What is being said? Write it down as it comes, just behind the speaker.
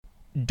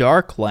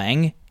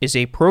Darklang is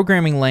a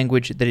programming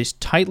language that is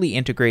tightly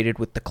integrated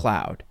with the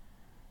cloud.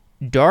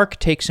 Dark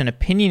takes an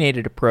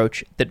opinionated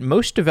approach that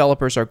most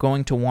developers are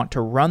going to want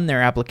to run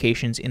their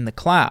applications in the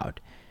cloud.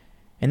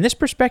 And this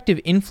perspective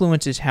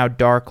influences how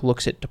Dark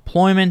looks at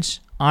deployments,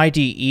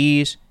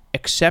 IDEs,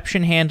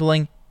 exception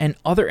handling, and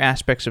other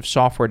aspects of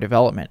software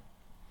development.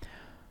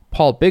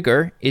 Paul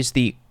Biggar is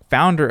the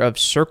founder of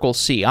Circle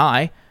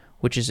CI,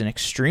 which is an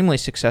extremely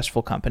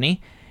successful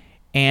company,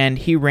 and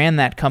he ran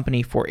that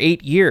company for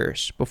 8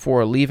 years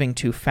before leaving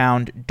to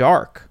found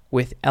Dark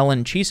with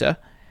Chisa.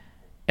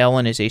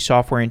 Ellen is a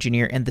software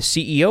engineer and the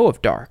CEO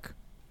of Dark.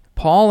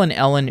 Paul and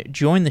Ellen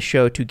joined the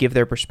show to give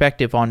their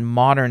perspective on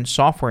modern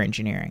software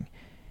engineering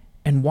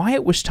and why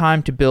it was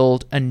time to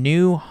build a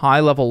new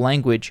high-level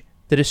language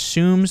that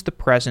assumes the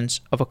presence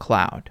of a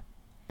cloud.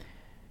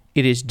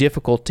 It is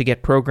difficult to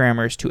get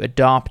programmers to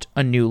adopt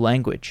a new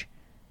language,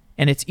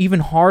 and it's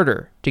even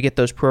harder to get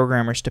those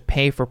programmers to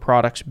pay for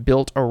products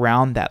built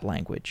around that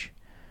language.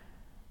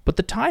 But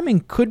the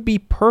timing could be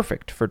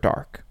perfect for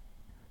Dark.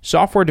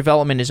 Software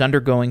development is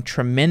undergoing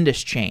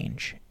tremendous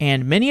change,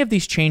 and many of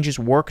these changes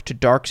work to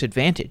Dark's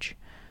advantage,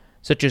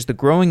 such as the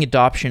growing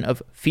adoption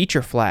of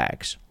feature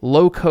flags,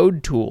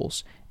 low-code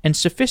tools, and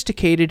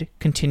sophisticated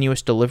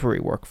continuous delivery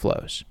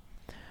workflows.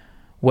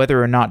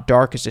 Whether or not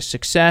Dark is a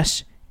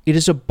success, it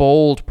is a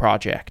bold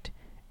project,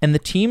 and the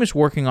team is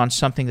working on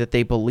something that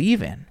they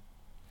believe in.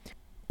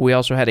 We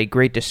also had a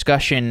great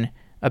discussion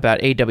about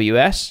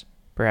AWS,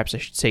 perhaps I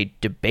should say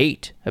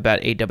debate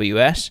about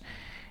AWS,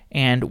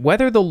 and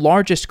whether the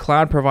largest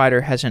cloud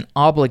provider has an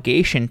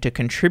obligation to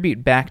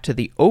contribute back to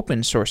the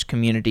open source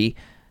community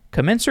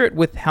commensurate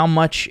with how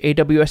much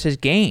AWS has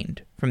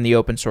gained from the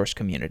open source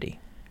community.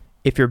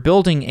 If you're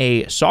building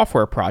a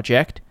software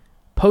project,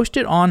 post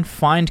it on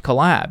Find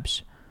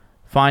Collabs.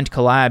 Find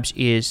Collabs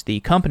is the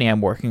company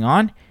I'm working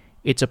on.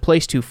 It's a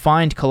place to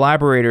find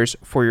collaborators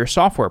for your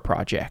software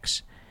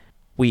projects.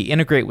 We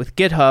integrate with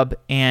GitHub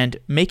and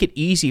make it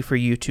easy for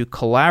you to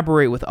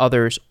collaborate with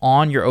others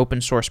on your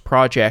open source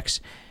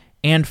projects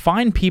and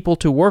find people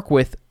to work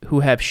with who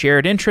have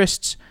shared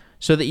interests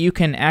so that you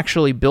can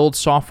actually build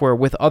software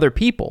with other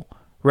people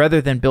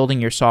rather than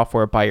building your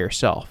software by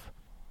yourself.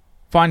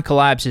 Find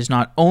Collabs is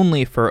not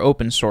only for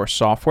open source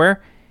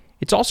software,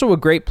 it's also a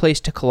great place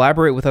to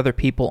collaborate with other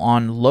people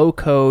on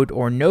low-code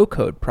or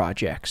no-code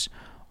projects,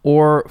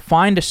 or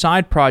find a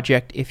side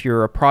project if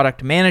you're a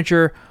product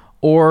manager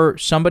or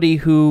somebody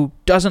who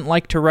doesn't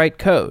like to write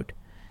code.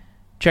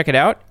 Check it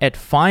out at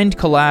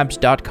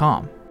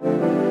findcollabs.com.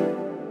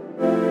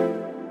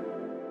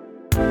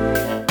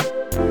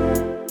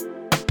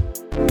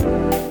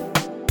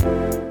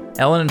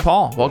 Ellen and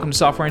Paul, welcome to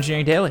Software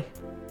Engineering Daily.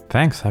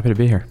 Thanks. Happy to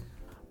be here.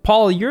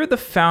 Paul, you're the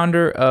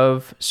founder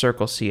of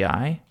Circle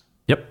CI.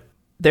 Yep.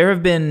 There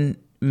have been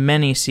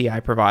many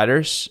CI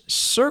providers.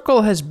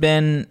 Circle has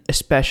been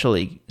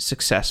especially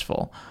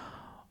successful.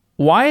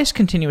 Why is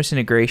continuous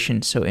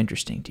integration so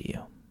interesting to you?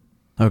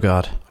 Oh,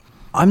 God.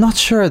 I'm not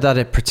sure that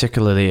it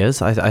particularly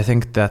is. I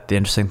think that the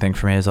interesting thing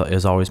for me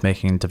is always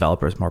making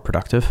developers more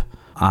productive.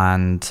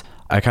 And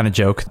I kind of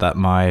joke that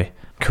my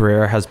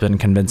career has been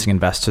convincing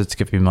investors to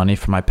give me money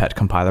for my pet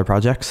compiler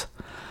projects.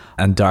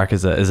 And Dark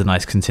is a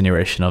nice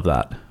continuation of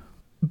that.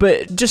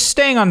 But just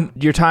staying on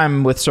your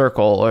time with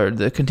Circle or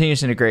the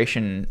continuous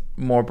integration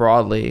more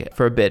broadly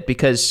for a bit,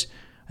 because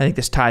I think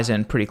this ties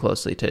in pretty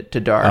closely to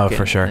Dark. Oh,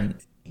 for sure.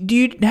 Do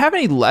you have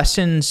any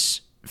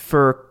lessons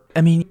for,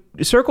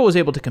 Circle was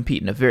able to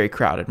compete in a very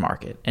crowded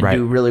market and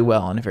do really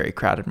well in a very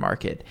crowded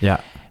market.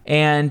 Yeah.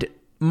 And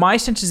my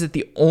sense is that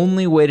the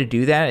only way to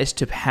do that is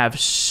to have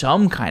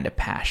some kind of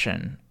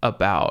passion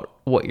about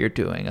what you're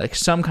doing, like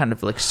some kind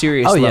of like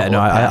serious level of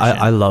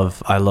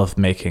passion. I love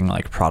making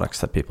like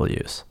products that people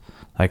use.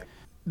 Like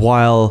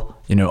while,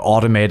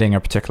 automating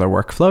a particular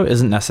workflow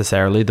isn't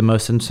necessarily the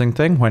most interesting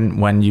thing,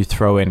 when you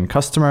throw in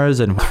customers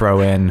and throw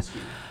in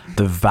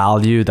the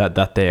value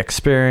that they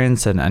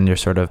experience and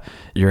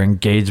your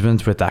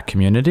engagement with that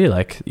community,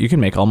 like you can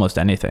make almost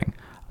anything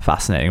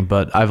fascinating.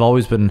 But I've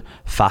always been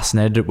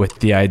fascinated with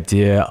the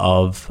idea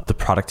of the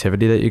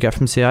productivity that you get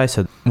from CI.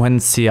 So when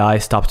CI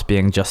stopped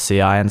being just CI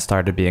and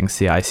started being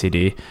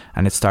CI/CD,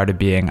 and it started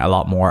being a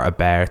lot more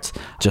about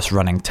just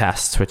running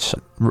tests, which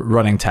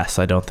running tests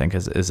I don't think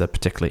is a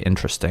particularly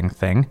interesting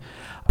thing.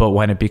 But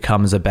when it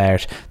becomes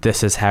about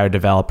this is how a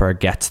developer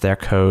gets their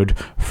code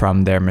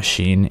from their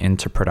machine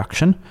into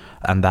production,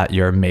 and that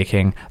you're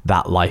making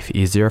that life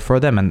easier for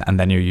them, and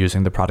then you're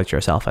using the product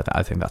yourself,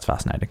 I think that's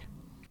fascinating.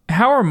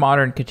 How are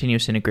modern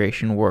continuous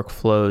integration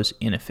workflows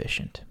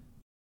inefficient?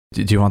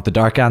 Do you want the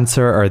Dark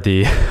answer or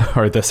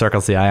the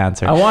Circle CI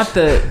answer? I want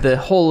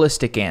the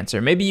holistic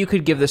answer. Maybe you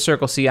could give the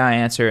Circle CI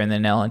answer and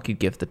then Ellen could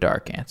give the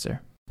Dark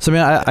answer. So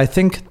I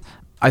think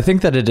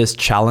that it is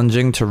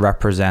challenging to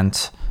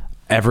represent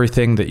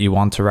everything that you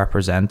want to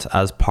represent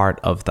as part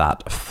of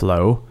that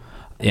flow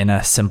in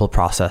a simple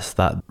process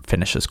that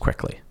finishes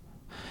quickly.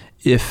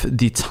 If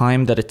the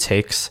time that it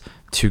takes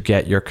to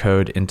get your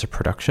code into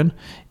production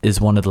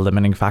is one of the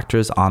limiting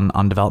factors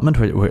on development,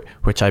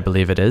 which I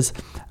believe it is,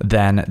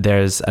 then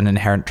there's an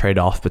inherent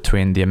trade-off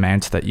between the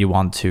amount that you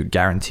want to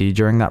guarantee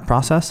during that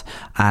process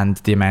and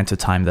the amount of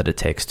time that it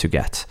takes to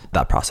get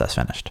that process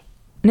finished.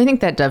 And I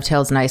think that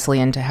dovetails nicely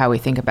into how we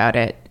think about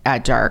it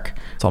at Dark.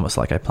 It's almost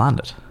like I planned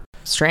it.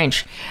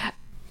 Strange.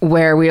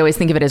 Where we always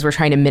think of it as we're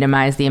trying to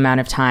minimize the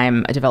amount of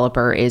time a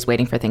developer is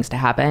waiting for things to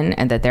happen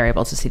and that they're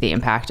able to see the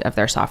impact of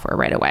their software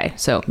right away.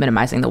 So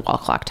minimizing the wall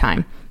clock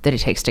time that it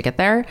takes to get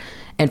there.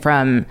 And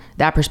from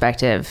that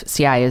perspective,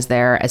 CI is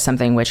there as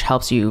something which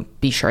helps you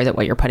be sure that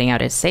what you're putting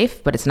out is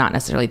safe, but it's not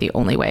necessarily the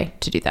only way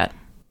to do that.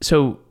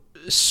 So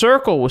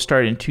Circle was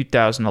started in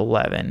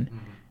 2011. Mm-hmm.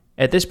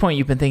 At this point,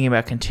 you've been thinking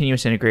about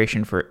continuous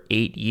integration for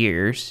 8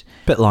 years.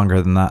 Bit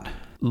longer than that.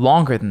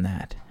 Longer than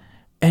that.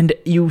 And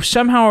you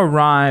somehow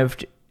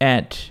arrived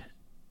at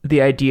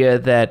the idea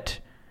that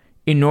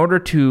in order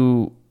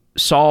to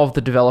solve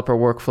the developer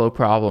workflow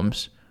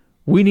problems,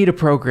 we need a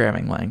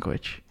programming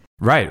language.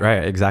 Right,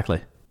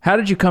 exactly. How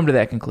did you come to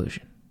that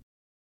conclusion?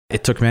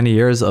 It took many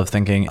years of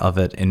thinking of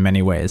it in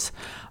many ways.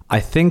 I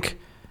think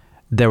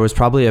there was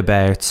probably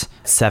about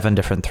 7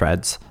 different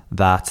threads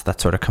that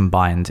sort of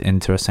combined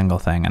into a single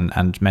thing.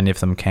 And many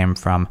of them came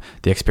from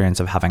the experience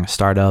of having a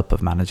startup,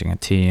 of managing a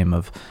team,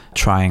 of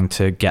trying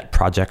to get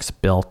projects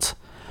built.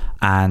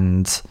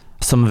 And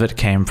some of it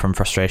came from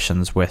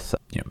frustrations with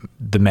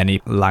the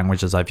many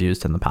languages I've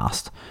used in the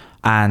past.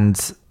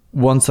 And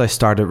once I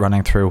started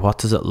running through what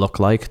does it look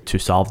like to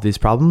solve these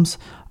problems,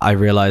 I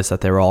realized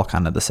that they were all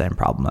kind of the same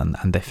problem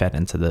and they fed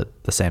into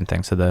the same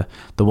thing. So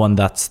the one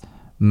that's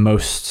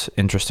most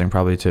interesting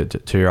probably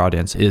to your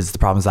audience is the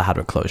problems I had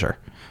with Clojure.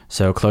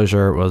 So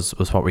Clojure was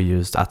what we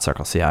used at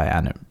Circle CI,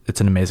 and it's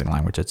an amazing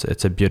language.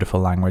 It's a beautiful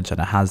language, and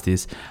it has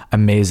these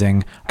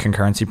amazing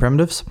concurrency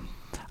primitives.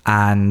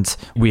 And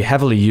we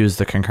heavily use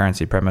the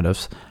concurrency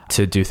primitives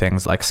to do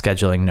things like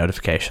scheduling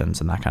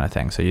notifications and that kind of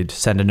thing. So you'd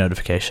send a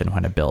notification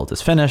when a build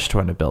is finished,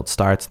 when a build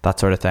starts, that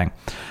sort of thing.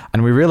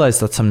 And we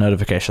realized that some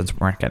notifications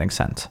weren't getting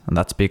sent. And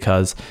that's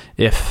because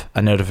if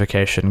a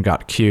notification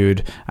got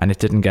queued and it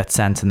didn't get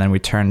sent, and then we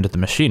turned the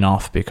machine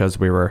off because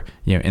we were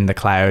in the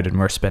cloud and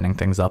we're spinning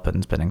things up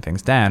and spinning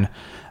things down,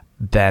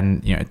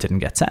 then it didn't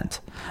get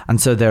sent.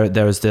 And so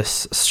there was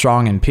this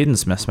strong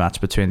impedance mismatch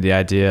between the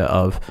idea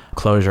of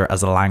Clojure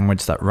as a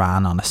language that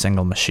ran on a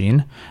single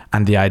machine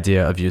and the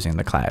idea of using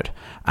the cloud.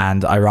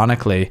 And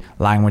ironically,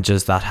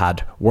 languages that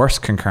had worse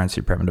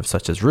concurrency primitives,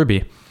 such as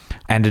Ruby,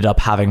 ended up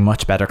having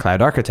much better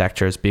cloud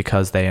architectures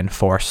because they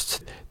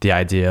enforced the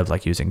idea of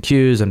like using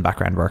queues and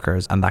background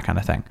workers and that kind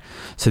of thing.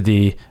 So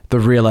the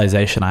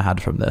realization I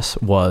had from this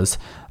was,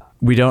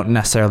 we don't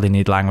necessarily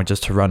need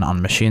languages to run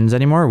on machines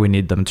anymore. We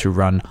need them to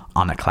run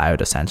on a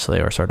cloud, essentially,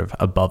 or sort of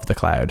above the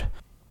cloud.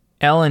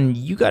 Ellen,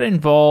 you got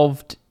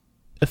involved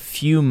a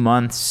few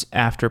months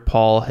after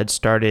Paul had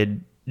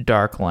started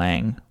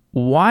Darklang.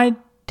 Why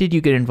did you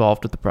get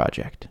involved with the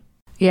project?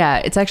 Yeah,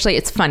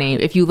 it's funny.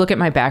 If you look at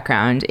my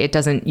background,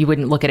 you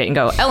wouldn't look at it and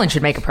go, Ellen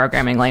should make a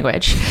programming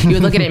language. You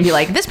would look at it and be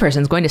like, this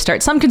person's going to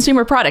start some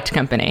consumer product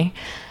company.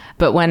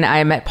 But when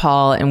I met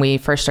Paul and we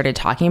first started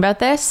talking about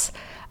this,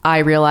 I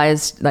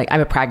realized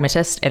I'm a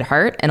pragmatist at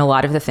heart, and a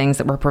lot of the things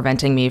that were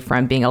preventing me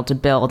from being able to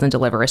build and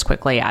deliver as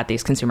quickly at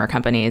these consumer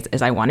companies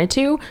as I wanted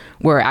to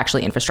were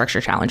actually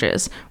infrastructure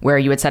challenges, where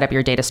you would set up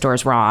your data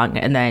stores wrong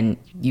and then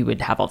you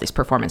would have all these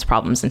performance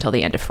problems until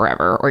the end of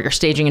forever, or your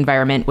staging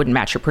environment wouldn't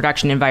match your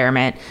production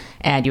environment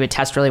and you would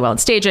test really well in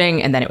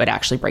staging and then it would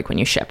actually break when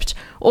you shipped.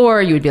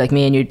 Or you would be like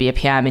me and you'd be a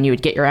PM and you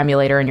would get your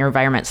emulator and your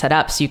environment set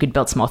up so you could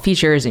build small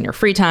features in your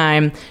free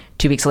time.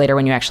 2 weeks later,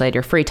 when you actually had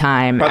your free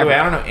time. By the way,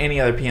 I don't know any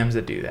other PMs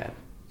that do that.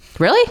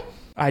 Really?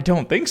 I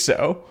don't think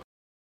so.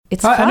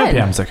 It's fun. I know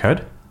PMs that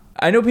could.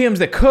 I know PMs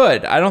that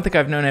could. I don't think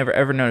I've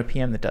ever known a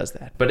PM that does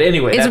that. But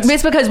anyway,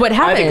 it's because what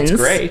happens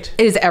great.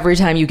 is every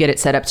time you get it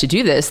set up to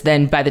do this,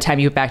 then by the time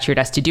you get back to your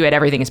desk to do it,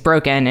 everything is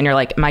broken. And you're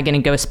like, am I going to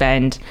go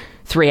spend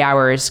 3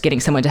 hours getting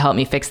someone to help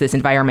me fix this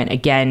environment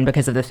again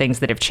because of the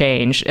things that have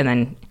changed? And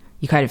then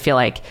you kind of feel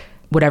like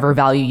whatever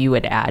value you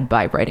would add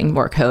by writing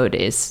more code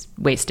is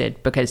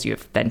wasted because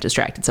you've then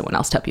distracted someone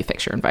else to help you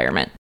fix your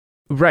environment.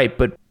 Right,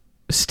 but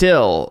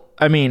still,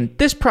 I mean,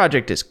 this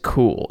project is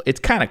cool. It's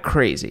kind of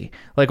crazy.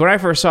 Like when I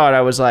first saw it,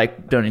 I was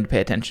like, don't need to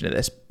pay attention to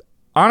this.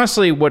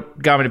 Honestly, what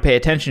got me to pay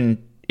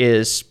attention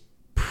is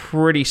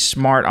pretty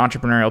smart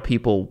entrepreneurial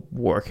people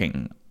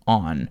working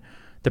on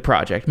the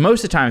project.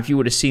 Most of the time, if you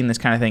would have seen this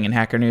kind of thing in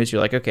Hacker News,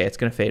 you're like, okay, it's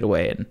going to fade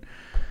away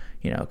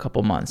in a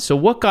couple months. So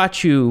what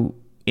got you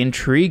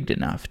intrigued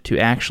enough to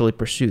actually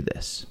pursue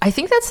this? I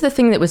think that's the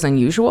thing that was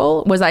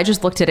unusual, was I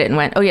just looked at it and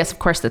went, oh yes, of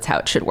course that's how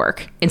it should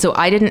work. And so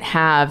I didn't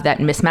have that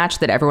mismatch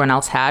that everyone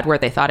else had where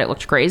they thought it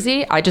looked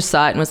crazy. I just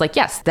saw it and was like,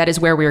 yes, that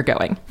is where we're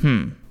going.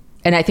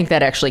 And I think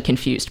that actually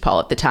confused Paul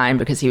at the time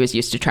because he was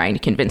used to trying to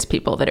convince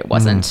people that it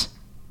wasn't.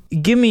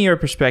 Give me your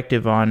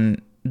perspective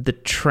on the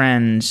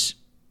trends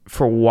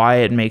for why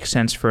it makes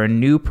sense for a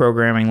new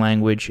programming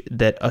language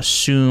that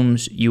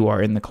assumes you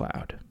are in the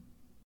cloud.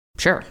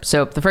 Sure.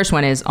 So the first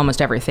one is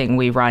almost everything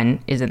we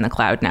run is in the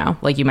cloud now.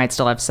 Like you might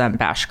still have some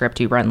bash script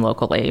you run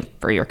locally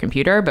for your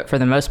computer, but for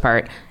the most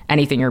part,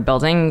 anything you're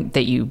building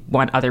that you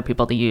want other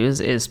people to use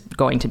is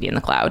going to be in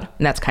the cloud.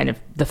 And that's kind of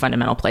the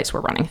fundamental place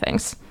we're running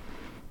things.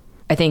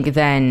 I think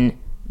then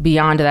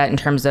beyond that, in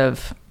terms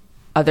of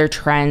other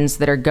trends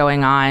that are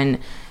going on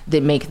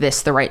that make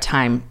this the right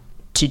time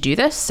to do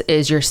this,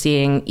 is you're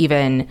seeing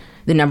even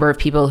the number of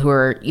people who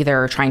are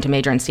either trying to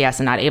major in CS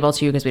and not able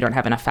to because we don't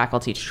have enough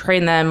faculty to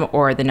train them,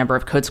 or the number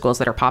of code schools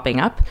that are popping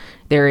up.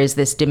 There is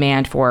this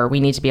demand for, we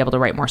need to be able to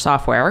write more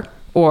software,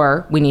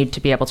 or we need to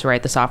be able to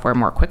write the software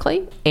more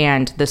quickly.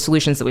 And the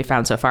solutions that we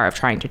found so far of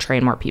trying to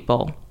train more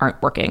people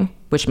aren't working,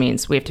 which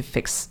means we have to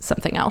fix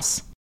something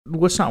else.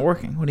 What's not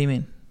working? What do you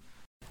mean?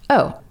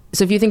 Oh,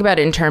 so if you think about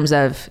it in terms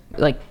of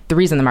like the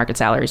reason the market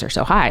salaries are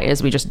so high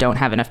is we just don't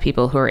have enough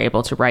people who are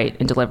able to write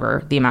and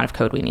deliver the amount of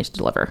code we need to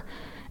deliver.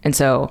 And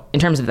so in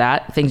terms of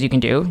that, things you can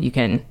do, you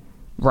can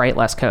write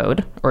less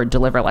code or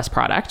deliver less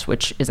product,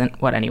 which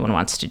isn't what anyone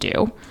wants to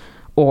do.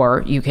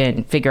 Or you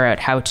can figure out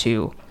how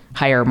to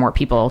hire more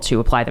people to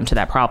apply them to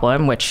that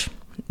problem, which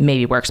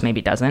maybe works,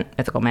 maybe doesn't,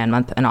 ethical man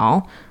month and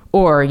all.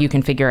 Or you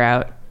can figure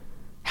out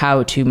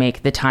how to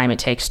make the time it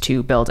takes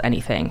to build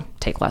anything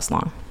take less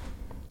long.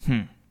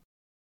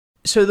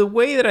 So the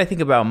way that I think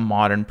about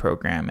modern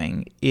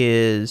programming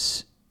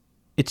is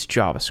it's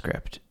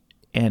JavaScript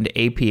and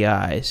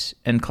APIs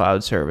and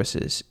cloud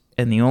services.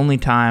 And the only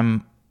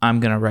time I'm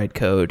going to write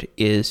code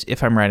is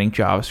if I'm writing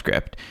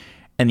JavaScript.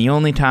 And the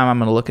only time I'm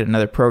going to look at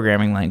another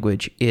programming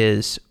language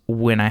is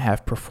when I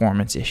have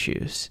performance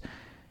issues.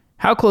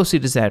 How closely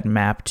does that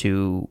map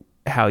to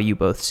how you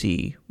both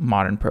see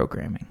modern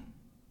programming?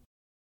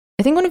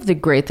 I think one of the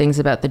great things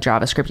about the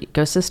JavaScript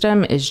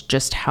ecosystem is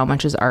just how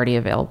much is already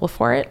available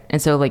for it. And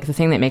so like the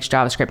thing that makes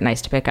JavaScript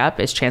nice to pick up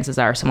is chances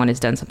are someone has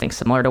done something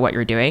similar to what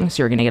you're doing.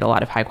 So you're going to get a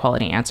lot of high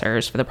quality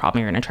answers for the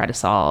problem you're going to try to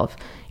solve.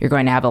 You're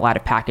going to have a lot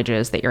of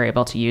packages that you're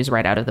able to use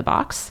right out of the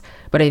box.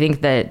 But I think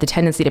that the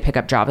tendency to pick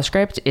up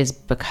JavaScript is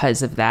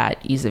because of that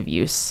ease of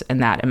use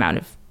and that amount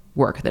of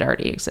work that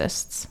already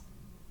exists.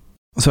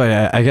 So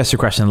I guess your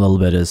question a little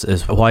bit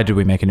is why did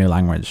we make a new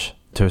language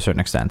to a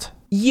certain extent?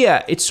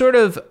 Yeah, it's sort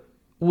of,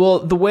 well,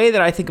 the way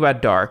that I think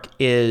about Dark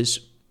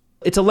is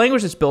it's a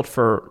language that's built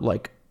for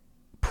like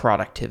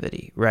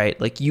productivity, right?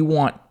 Like you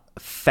want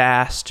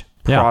fast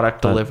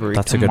product delivery.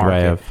 That's to a good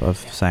market. way of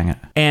saying it.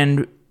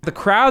 And the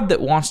crowd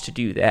that wants to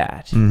do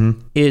that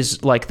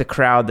is like the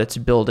crowd that's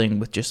building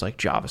with just like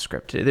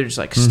JavaScript. They're just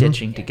like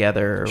stitching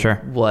together.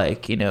 Sure.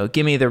 Like, you know,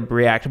 give me the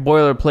React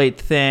boilerplate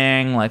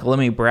thing. Like, let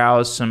me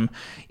browse some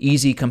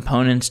easy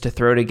components to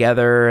throw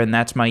together. And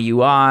that's my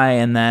UI.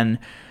 And then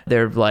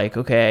they're like,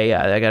 okay,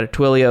 I got a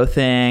Twilio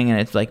thing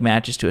and it like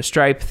matches to a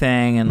Stripe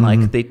thing. And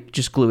like they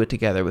just glue it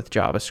together with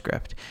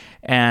JavaScript.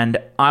 And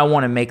I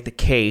want to make the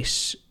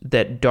case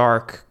that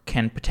Dark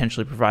can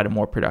potentially provide a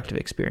more productive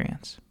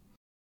experience.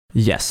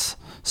 Yes.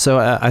 So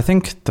I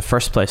think the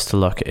first place to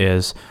look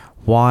is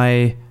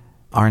why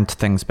aren't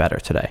things better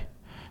today?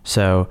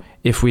 So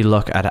if we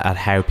look at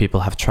how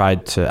people have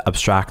tried to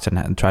abstract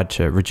and tried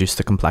to reduce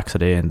the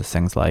complexity into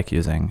things like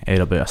using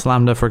AWS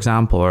Lambda, for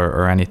example,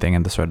 or anything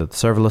in the sort of the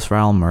serverless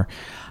realm, or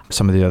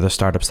some of the other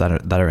startups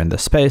that are in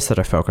this space that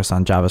are focused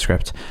on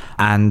JavaScript,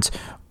 and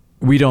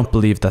we don't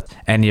believe that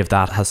any of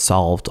that has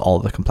solved all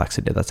the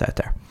complexity that's out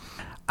there.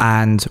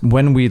 And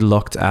when we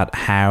looked at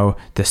how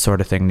this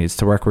sort of thing needs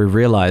to work, we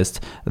realized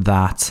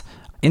that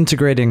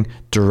integrating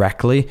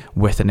directly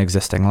with an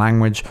existing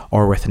language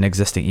or with an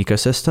existing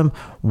ecosystem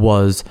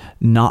was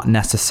not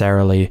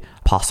necessarily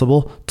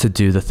possible to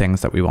do the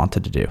things that we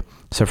wanted to do.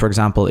 So for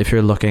example, if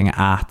you're looking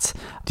at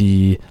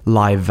the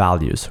live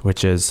values,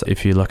 which is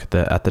if you look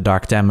at the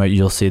Dark demo,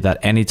 you'll see that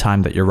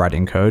anytime that you're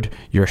writing code,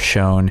 you're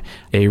shown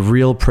a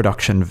real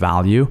production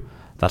value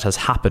that has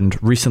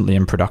happened recently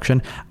in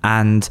production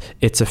and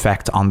its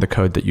effect on the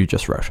code that you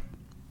just wrote.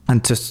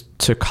 And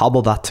to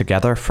cobble that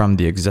together from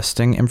the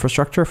existing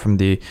infrastructure, from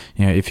the,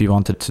 you know, if you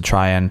wanted to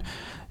try and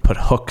put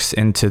hooks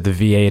into the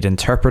V8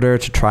 interpreter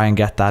to try and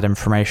get that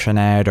information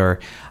out, or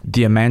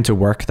the amount of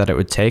work that it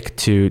would take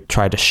to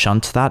try to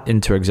shunt that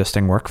into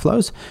existing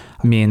workflows,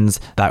 means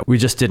that we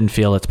just didn't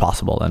feel it's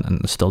possible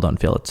and still don't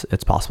feel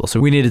it's possible. So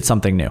we needed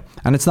something new.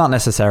 And it's not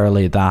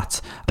necessarily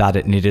that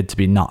it needed to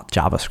be not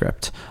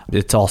JavaScript.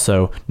 It's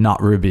also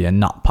not Ruby and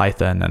not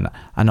Python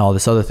and all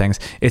this other things.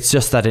 It's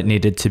just that it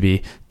needed to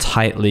be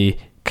tightly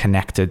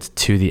connected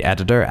to the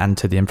editor and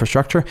to the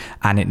infrastructure,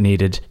 and it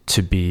needed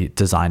to be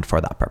designed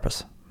for that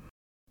purpose.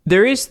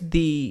 There is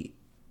the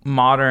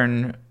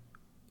modern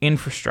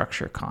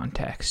infrastructure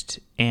context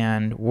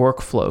and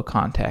workflow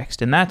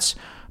context, and that's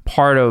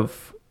part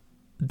of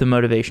the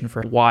motivation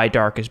for why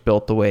Dark is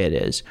built the way it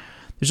is.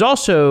 There's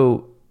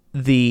also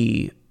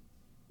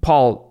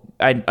Paul,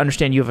 I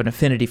understand you have an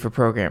affinity for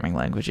programming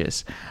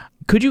languages.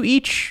 Could you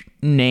each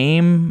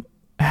name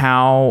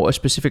how a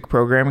specific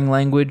programming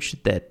language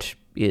that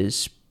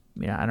is,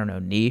 you know, I don't know,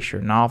 niche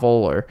or novel,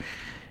 or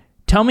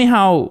tell me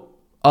how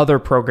other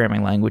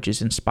programming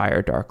languages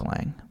inspire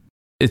Darklang?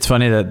 It's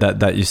funny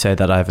that you say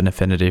that I have an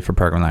affinity for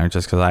programming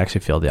languages, because I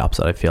actually feel the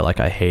opposite. I feel like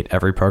I hate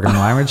every programming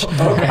language,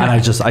 and I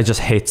just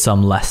hate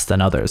some less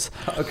than others.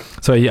 Okay.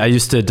 So I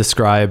used to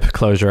describe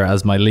Clojure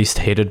as my least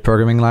hated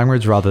programming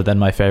language rather than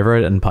my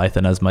favorite, and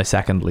Python as my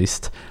second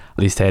least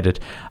hated.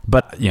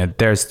 But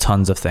there's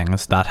tons of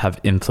things that have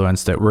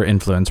influenced it. We're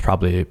influenced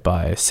probably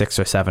by 6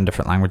 or 7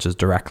 different languages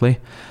directly.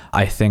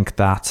 I think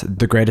that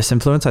the greatest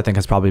influence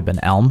has probably been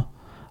Elm.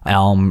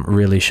 Elm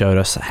really showed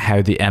us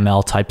how the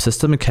ML type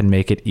system can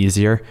make it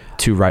easier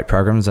to write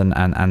programs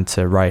and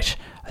to write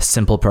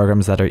simple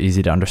programs that are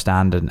easy to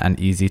understand and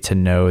easy to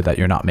know that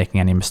you're not making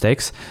any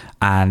mistakes.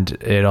 And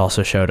it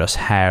also showed us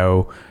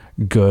how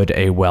good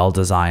a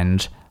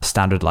well-designed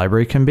standard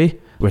library can be,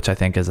 which I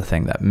think is a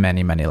thing that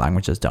many, many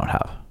languages don't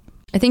have.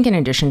 I think in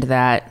addition to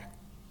that,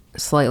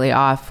 slightly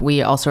off,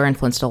 we also are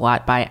influenced a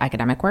lot by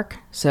academic work.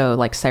 So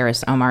like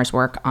Cyrus Omar's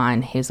work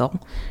on Hazel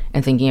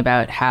and thinking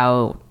about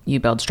how you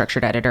build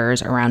structured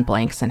editors around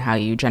blanks and how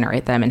you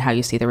generate them and how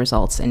you see the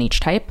results in each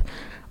type.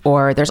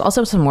 Or there's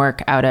also some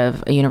work out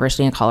of a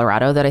university in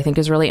Colorado that I think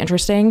is really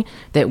interesting,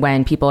 that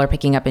when people are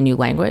picking up a new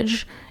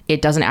language,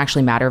 it doesn't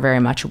actually matter very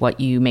much what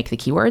you make the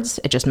keywords.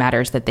 It just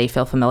matters that they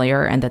feel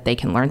familiar and that they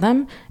can learn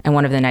them. And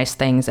one of the nice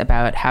things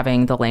about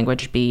having the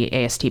language be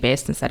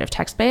AST-based instead of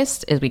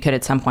text-based is we could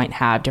at some point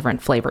have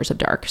different flavors of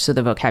Dark. So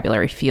the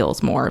vocabulary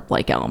feels more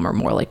like Elm or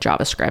more like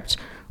JavaScript,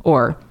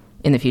 or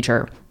in the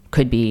future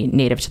could be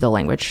native to the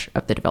language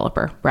of the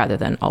developer rather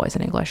than always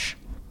in English.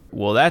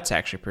 Well, that's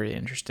actually pretty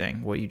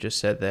interesting, what you just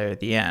said there at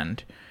the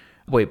end.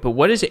 Wait, but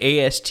what is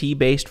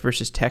AST-based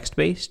versus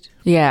text-based?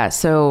 Yeah,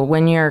 so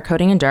when you're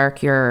coding in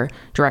Dark, you're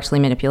directly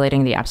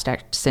manipulating the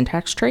abstract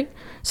syntax tree.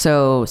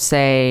 So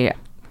say,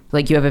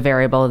 like you have a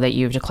variable that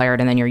you've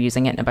declared and then you're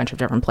using it in a bunch of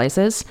different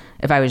places.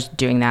 If I was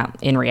doing that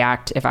in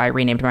React, if I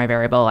renamed my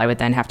variable, I would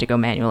then have to go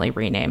manually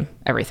rename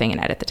everything and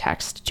edit the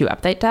text to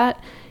update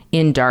that.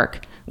 In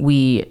Dark,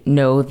 we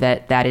know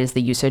that that is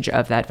the usage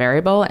of that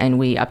variable, and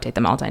we update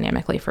them all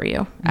dynamically for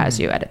you as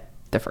you edit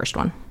the first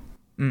one.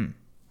 And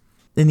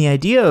the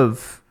idea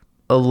of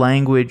a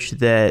language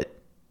that,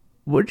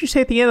 what did you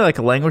say at the end? Like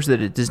a language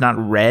that it does not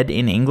read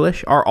in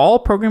English? Are all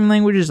programming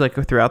languages like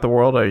throughout the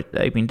world?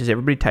 Does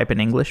everybody type in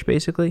English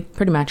basically?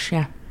 Pretty much,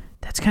 yeah.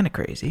 That's kind of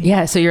crazy.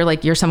 Yeah, so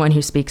you're someone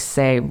who speaks,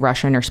 say,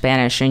 Russian or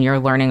Spanish, and you're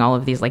learning all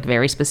of these like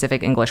very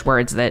specific English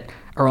words that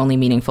are only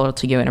meaningful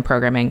to you in a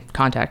programming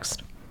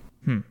context.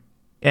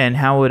 And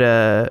how would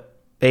a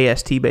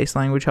AST-based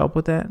language help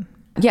with that?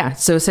 Yeah,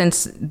 so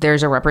since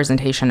there's a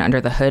representation under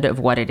the hood of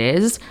what it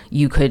is,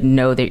 you could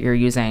know that you're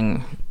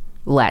using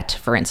let,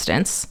 for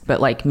instance,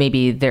 but like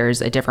maybe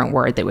there's a different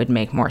word that would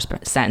make more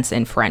sense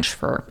in French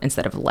for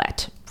instead of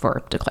let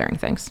for declaring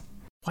things.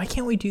 Why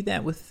can't we do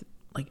that with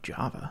like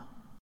Java?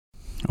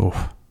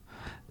 Oh,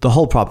 the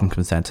whole problem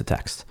comes down to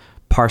text.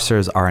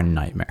 Parsers are a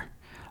nightmare.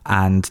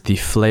 And the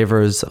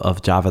flavors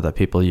of Java that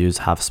people use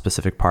have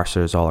specific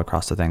parsers all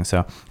across the thing.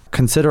 So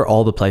consider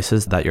all the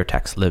places that your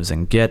text lives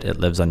in Git, it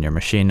lives on your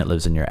machine, it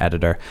lives in your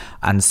editor.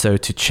 And so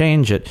to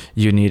change it,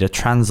 you need a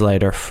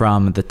translator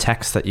from the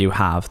text that you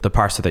have, the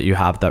parser that you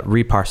have that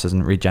reparses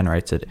and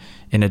regenerates it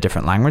in a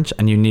different language.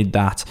 And you need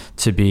that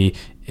to be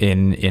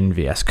in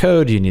VS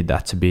Code, you need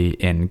that to be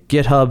in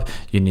GitHub,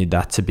 you need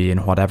that to be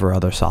in whatever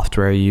other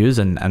software you use.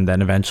 And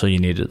then eventually you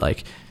need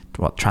it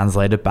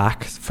translate it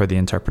back for the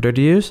interpreter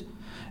to use.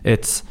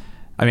 It's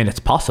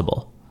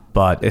possible,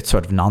 but it's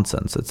sort of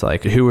nonsense. It's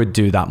like, who would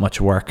do that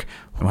much work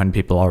when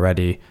people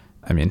already,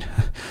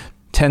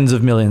 tens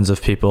of millions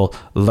of people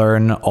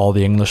learn all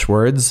the English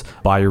words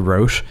by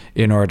rote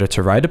in order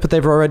to write it, but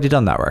they've already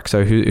done that work.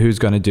 So who's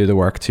going to do the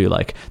work to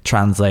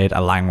translate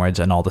a language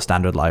and all the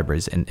standard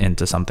libraries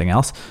into something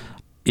else,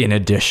 in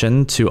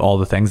addition to all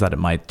the things that it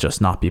might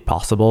just not be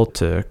possible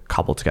to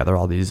cobble together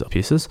all these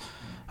pieces?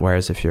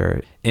 Whereas if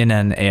you're in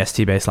an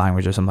AST-based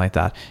language or something like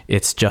that,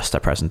 it's just a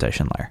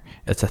presentation layer.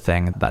 It's a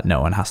thing that no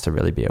one has to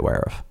really be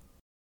aware of.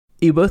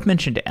 You both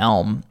mentioned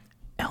Elm.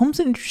 Elm's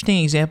an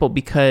interesting example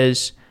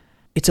because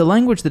it's a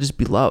language that is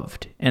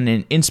beloved and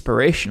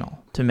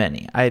inspirational to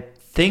many.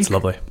 It's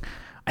lovely.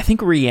 I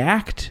think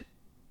React,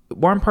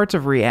 weren't parts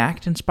of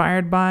React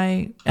inspired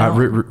by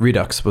Elm?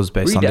 Redux was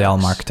based on the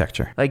Elm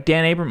architecture. Like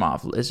Dan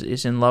Abramov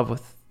is in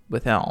love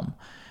with Elm.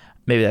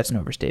 Maybe that's an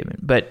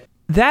overstatement. But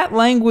that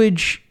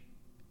language,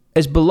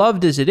 as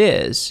beloved as it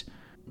is,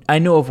 I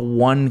know of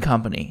one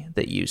company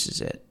that uses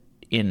it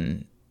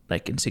in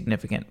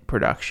significant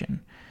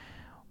production.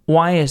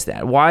 Why is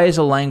that? Why is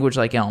a language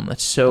like Elm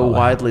that's so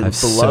widely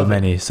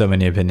beloved? So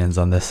many opinions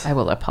on this. I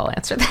will let Paul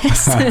answer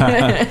this.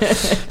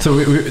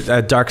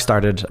 So Dark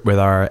started with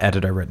our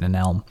editor written in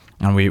Elm,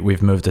 and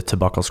we've moved it to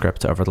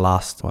BuckleScript over the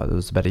last, it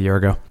was about a year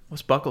ago.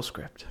 What's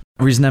BuckleScript?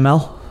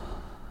 ReasonML.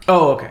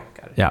 Oh, okay.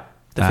 Got it. Yeah.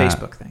 The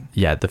Facebook thing.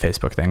 Yeah, the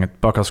Facebook thing.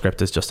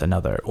 BuckleScript is just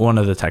one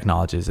of the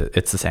technologies.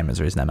 It's the same as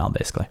ReasonML,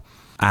 basically.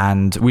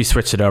 And we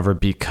switched it over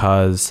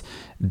because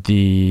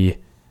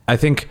I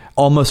think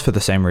almost for the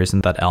same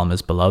reason that Elm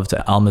is beloved.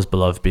 Elm is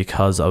beloved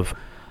because of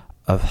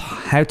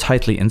how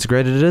tightly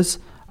integrated it is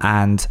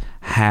and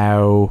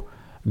how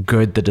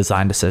good the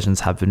design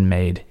decisions have been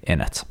made in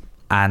it.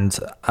 And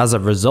as a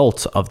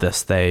result of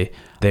this, they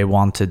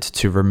wanted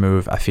to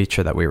remove a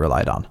feature that we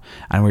relied on.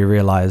 And we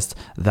realized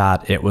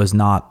that it was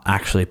not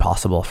actually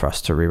possible for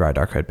us to rewrite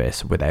our code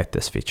base without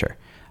this feature.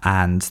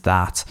 And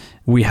that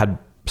we had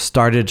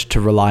started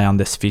to rely on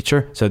this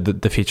feature. So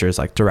the feature is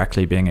like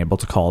directly being able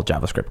to call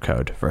JavaScript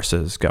code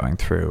versus going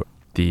through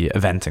the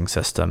eventing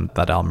system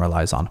that Elm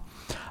relies on.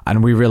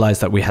 And we realized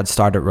that we had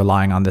started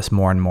relying on this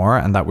more and more,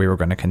 and that we were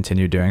going to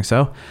continue doing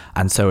so.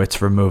 And so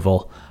its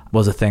removal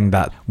was a thing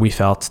that we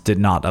felt did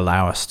not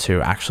allow us to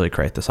actually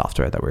create the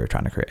software that we were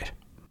trying to create.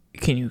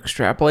 Can you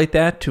extrapolate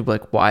that to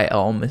like why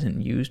Elm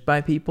isn't used by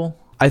people?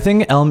 I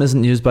think Elm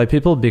isn't used by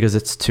people because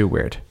it's too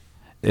weird.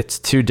 It's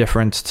too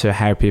different to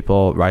how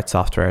people write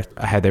software,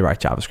 how they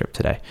write JavaScript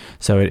today.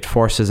 So it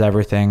forces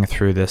everything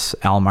through this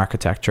Elm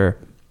architecture,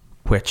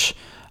 which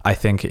I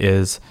think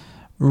is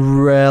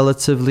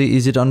relatively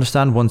easy to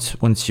understand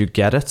once you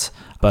get it.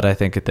 But I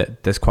think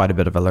that there's quite a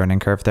bit of a learning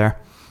curve there.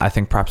 I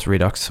think perhaps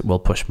Redux will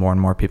push more and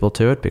more people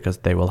to it because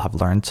they will have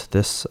learned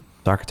this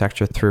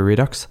architecture through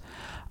Redux.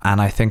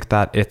 And I think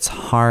that it's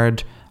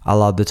hard a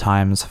lot of the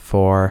times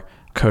for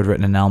code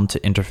written in Elm to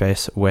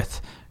interface with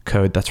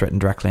code that's written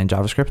directly in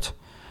JavaScript.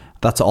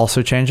 That's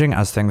also changing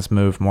as things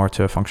move more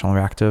to a functional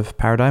reactive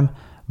paradigm.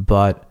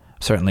 But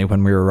certainly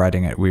when we were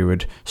writing it, we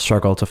would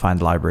struggle to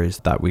find libraries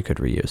that we could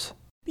reuse.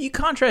 You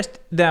contrast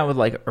that with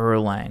like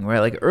Erlang, right?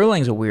 Like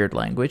Erlang's a weird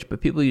language,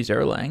 but people use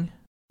Erlang.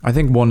 I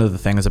think one of the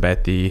things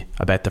about the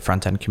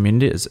front-end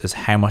community is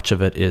how much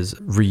of it is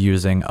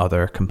reusing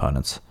other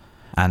components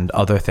and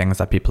other things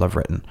that people have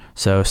written.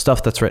 So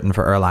stuff that's written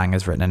for Erlang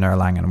is written in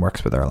Erlang and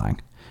works with Erlang.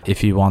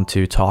 If you want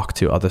to talk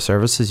to other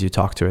services, you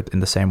talk to it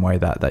in the same way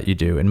that you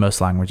do in most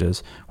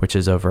languages, which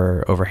is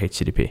over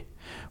HTTP.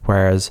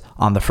 Whereas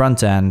on the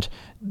front end,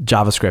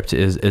 JavaScript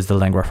is the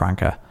lingua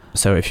franca.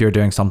 So if you're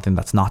doing something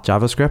that's not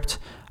JavaScript,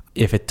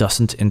 if it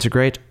doesn't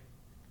integrate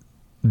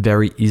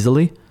very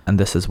easily, and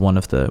this is one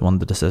of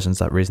the decisions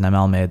that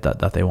ReasonML made,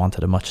 that they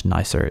wanted a much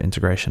nicer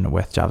integration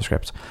with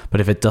JavaScript.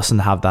 But if it doesn't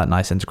have that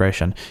nice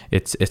integration,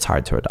 it's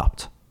hard to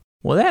adopt.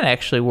 Well, that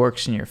actually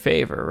works in your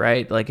favor,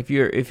 right? Like if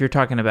you're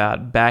talking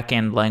about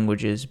back-end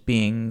languages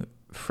being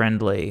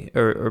friendly,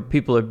 or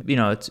people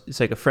are, it's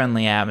like a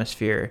friendly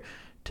atmosphere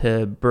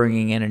to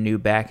bringing in a new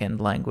back-end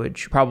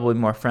language, probably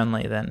more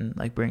friendly than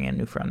like bringing in a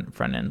new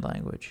front-end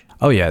language.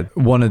 Oh yeah,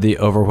 one of the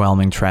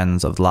overwhelming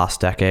trends of the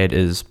last decade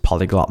is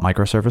polyglot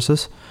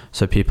microservices.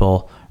 So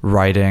people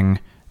writing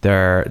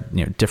their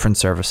different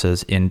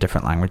services in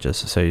different languages.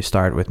 So you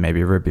start with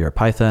maybe Ruby or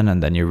Python,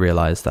 and then you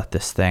realize that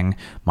this thing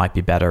might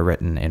be better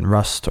written in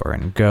Rust or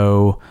in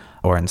Go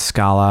or in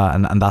Scala,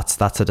 and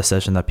that's a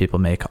decision that people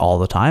make all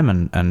the time,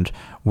 and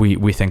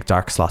we think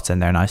Dark slots in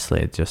there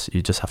nicely.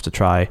 You just have to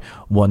try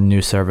one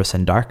new service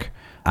in Dark,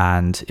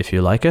 and if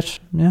you like it,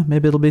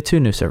 maybe it'll be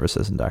 2 new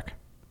services in Dark.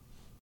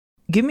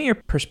 Give me your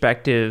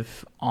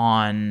perspective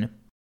on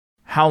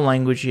how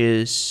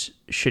languages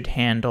should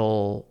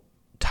handle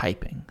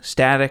typing,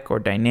 static or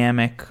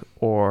dynamic,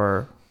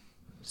 or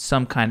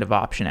some kind of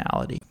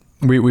optionality.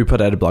 We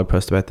put out a blog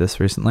post about this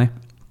recently.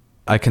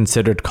 I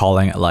considered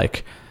calling it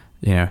like,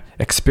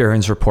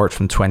 experience report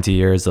from 20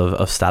 years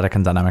of static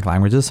and dynamic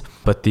languages.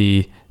 But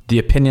the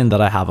opinion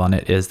that I have on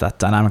it is that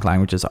dynamic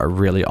languages are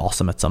really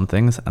awesome at some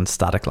things and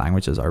static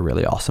languages are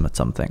really awesome at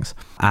some things.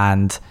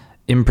 And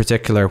in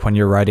particular, when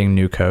you're writing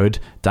new code,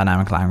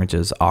 dynamic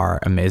languages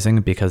are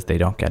amazing because they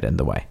don't get in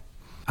the way.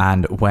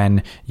 And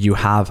when you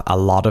have a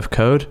lot of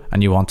code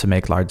and you want to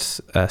make large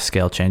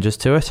scale changes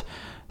to it,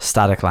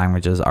 static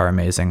languages are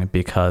amazing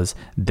because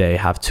they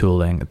have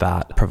tooling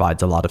that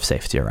provides a lot of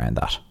safety around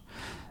that.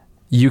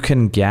 You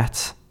can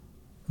get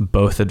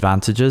both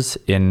advantages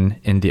in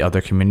the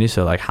other community.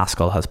 So like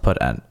Haskell has put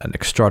an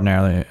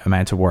extraordinary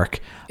amount of work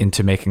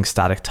into making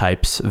static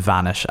types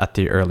vanish at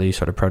the early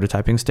sort of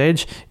prototyping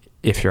stage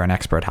if you're an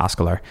expert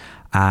Haskeller.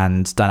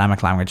 And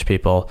dynamic language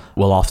people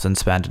will often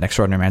spend an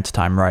extraordinary amount of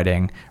time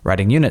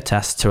writing unit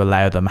tests to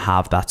allow them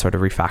have that sort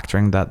of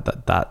refactoring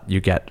that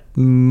you get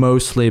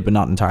mostly but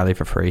not entirely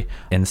for free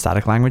in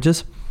static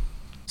languages.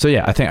 So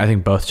yeah, I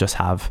think both just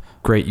have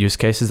great use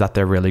cases that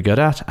they're really good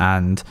at,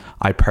 and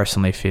I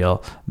personally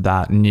feel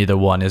that neither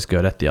one is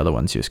good at the other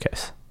one's use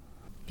case.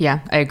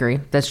 Yeah, I agree.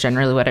 That's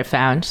generally what I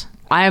found.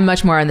 I am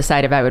much more on the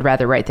side of I would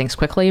rather write things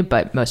quickly,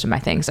 but most of my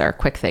things are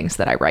quick things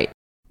that I write.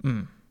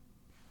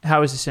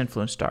 How has this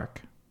influenced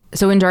Dark?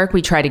 So in Dark,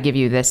 we try to give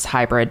you this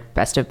hybrid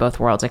best of both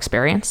worlds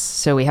experience.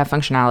 So we have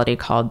functionality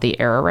called the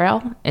error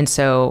rail. And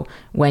so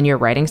when you're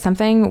writing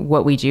something,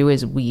 what we do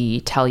is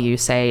we tell you,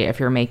 say, if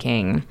you're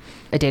making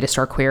a data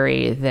store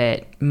query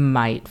that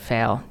might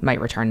fail, might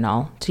return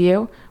null to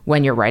you,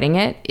 when you're writing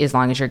it, as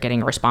long as you're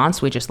getting a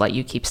response, we just let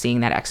you keep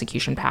seeing that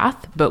execution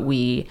path. But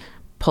we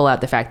pull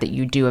out the fact that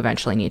you do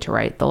eventually need to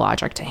write the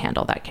logic to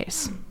handle that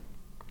case.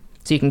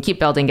 So you can keep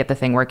building, get the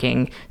thing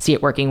working, see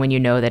it working when you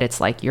know that it's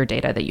like your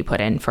data that you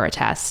put in for a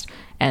test.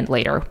 And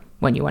later,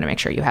 when you want to make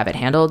sure you have it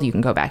handled, you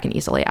can go back and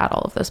easily add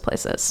all of those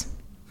places.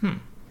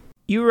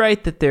 You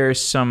write that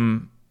there's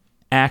some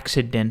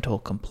accidental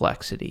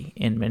complexity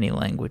in many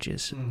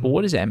languages. But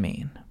what does that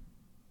mean?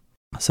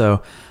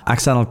 So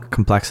accidental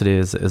complexity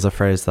is a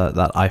phrase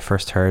that I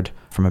first heard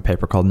from a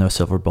paper called No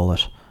Silver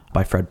Bullet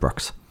by Fred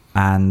Brooks.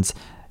 And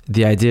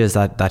the idea is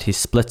that he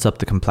splits up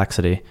the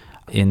complexity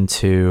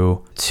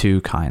into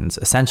two kinds: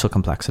 essential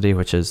complexity,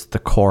 which is the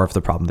core of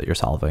the problem that you're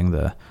solving,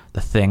 the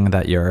thing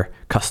that your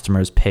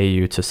customers pay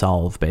you to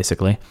solve,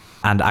 basically,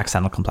 and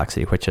accidental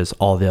complexity, which is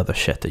all the other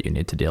shit that you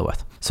need to deal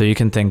with. So you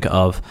can think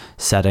of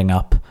setting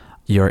up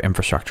your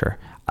infrastructure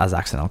as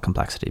accidental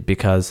complexity,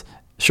 because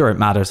sure, it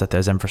matters that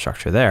there's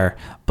infrastructure there,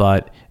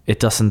 but it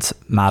doesn't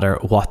matter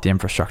what the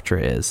infrastructure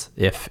is.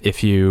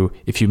 If you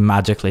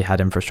magically had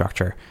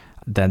infrastructure,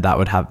 then that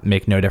would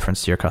make no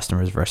difference to your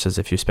customers versus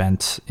if you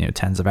spent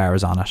tens of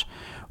hours on it.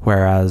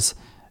 Whereas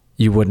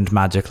you wouldn't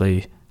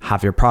magically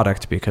have your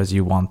product because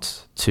you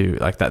want to,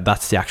 like,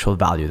 that's the actual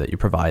value that you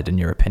provide in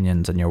your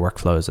opinions and your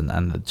workflows,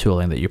 and the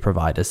tooling that you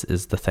provide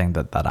is the thing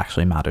that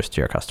actually matters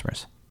to your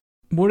customers.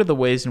 What are the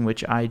ways in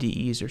which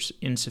IDEs are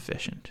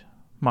insufficient,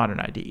 modern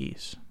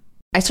IDEs?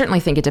 I certainly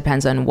think it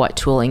depends on what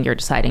tooling you're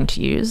deciding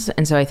to use.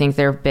 And so I think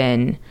there have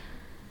been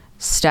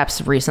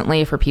steps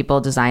recently for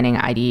people designing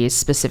IDEs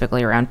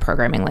specifically around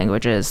programming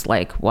languages,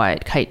 like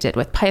what Kite did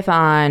with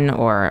Python,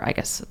 or I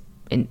guess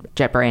in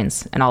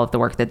JetBrains and all of the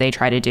work that they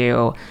try to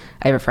do.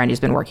 I have a friend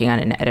who's been working on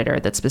an editor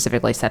that's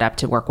specifically set up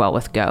to work well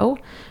with Go.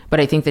 But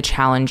I think the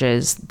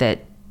challenges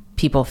that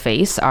people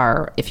face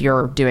are, if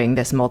you're doing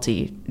this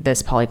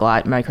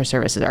polyglot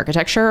microservices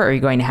architecture, are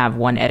you going to have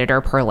one editor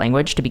per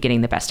language to be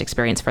getting the best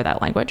experience for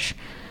that language?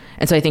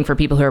 And so I think for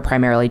people who are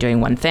primarily doing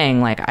one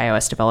thing, like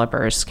iOS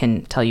developers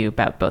can tell you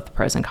about both the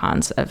pros and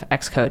cons of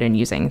Xcode and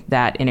using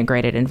that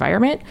integrated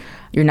environment.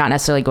 You're not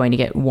necessarily going to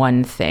get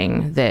one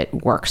thing that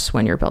works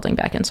when you're building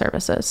backend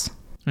services.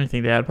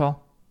 Anything to add,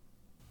 Paul?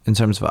 In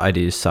terms of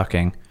IDEs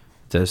sucking,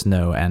 there's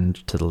no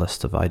end to the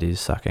list of IDEs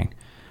sucking.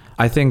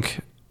 I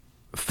think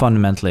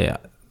fundamentally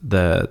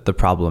the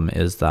problem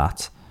is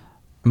that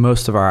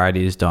most of our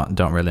IDEs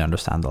don't really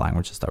understand the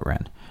languages that we're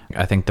in.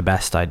 I think the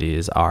best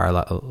IDEs are,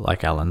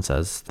 like Ellen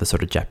says, the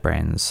sort of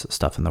JetBrains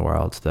stuff in the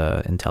world,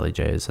 the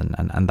IntelliJs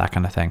and that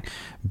kind of thing,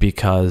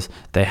 because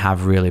they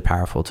have really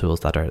powerful tools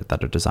that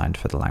are designed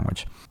for the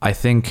language. I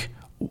think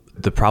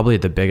probably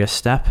the biggest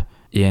step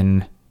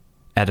in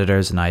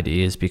editors and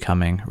IDEs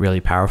becoming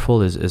really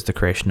powerful is the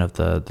creation of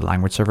the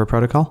language server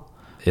protocol.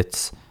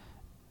 It's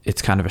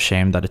kind of a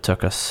shame that it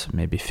took us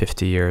maybe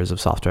 50 years of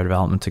software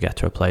development to get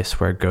to a place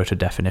where go to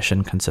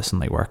definition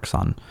consistently works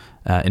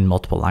in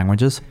multiple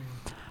languages.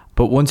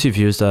 But once you've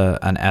used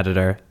an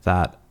editor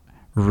that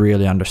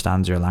really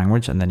understands your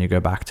language, and then you go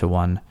back to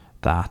one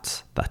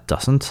that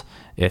doesn't,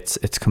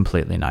 it's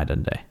completely night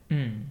and day.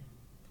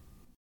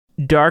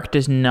 Dark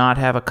does not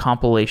have a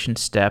compilation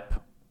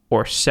step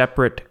or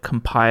separate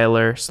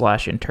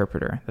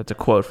compiler/interpreter. That's a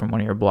quote from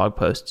one of your blog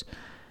posts.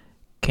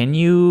 Can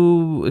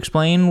you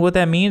explain what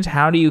that means?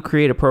 How do you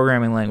create a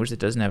programming language that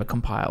doesn't have a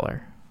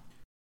compiler?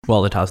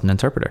 Well, it has an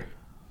interpreter.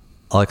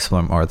 I'll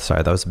explain more.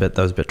 Sorry, that was a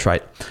bit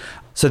trite.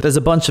 So there's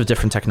a bunch of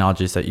different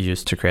technologies that you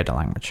use to create a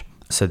language.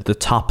 So the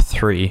top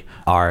three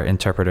are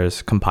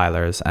interpreters,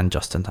 compilers, and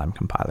just-in-time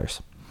compilers.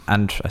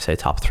 And I say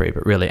top three,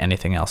 but really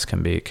anything else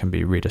can be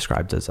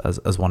redescribed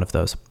as one of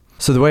those.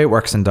 So the way it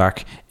works in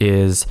Dark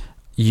is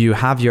you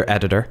have your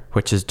editor,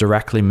 which is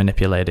directly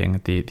manipulating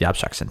the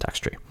abstract syntax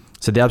tree.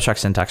 So the abstract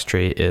syntax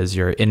tree is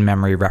your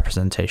in-memory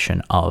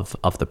representation of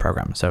the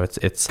program. So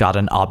it's got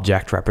an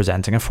object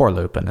representing a for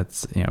loop, and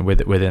it's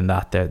within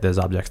that there's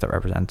objects that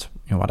represent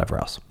whatever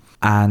else.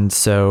 And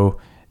so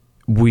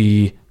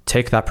we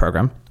take that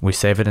program, we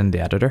save it in the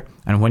editor,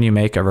 and when you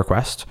make a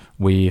request,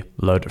 we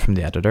load it from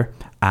the editor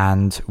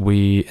and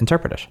we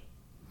interpret it.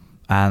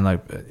 And like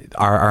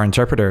our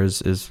interpreter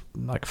is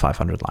like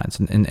 500 lines,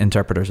 and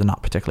interpreters are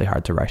not particularly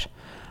hard to write.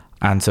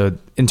 And so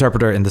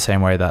interpreter, in the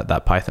same way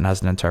that Python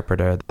has an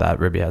interpreter,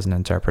 that Ruby has an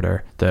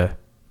interpreter, the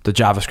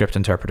JavaScript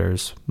interpreter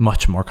is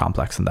much more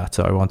complex than that.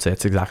 So I won't say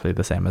it's exactly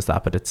the same as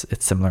that, but it's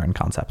similar in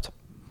concept.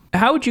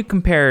 How would you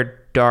compare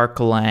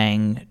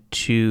Darklang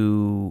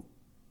to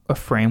a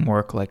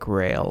framework like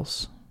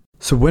Rails?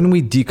 So when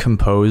we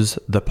decompose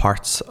the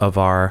parts of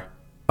our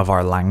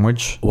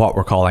language, what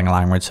we're calling a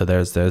language, so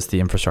there's the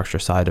infrastructure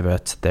side of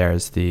it,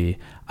 there's the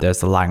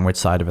language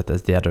side of it,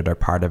 there's the editor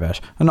part of it,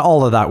 and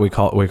all of that we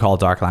call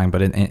Darklang,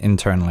 but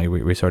internally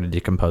we sort of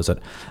decompose it.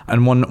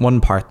 And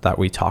one part that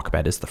we talk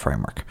about is the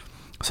framework.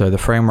 So the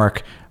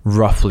framework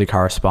roughly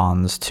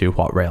corresponds to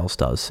what Rails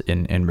does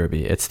in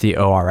Ruby. It's the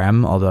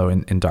ORM, although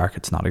in Dark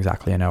it's not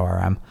exactly an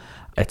ORM.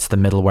 It's the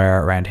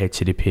middleware around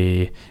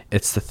HTTP.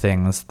 It's the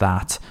things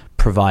that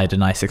provide a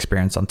nice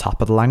experience on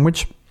top of the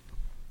language.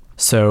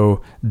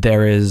 So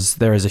there is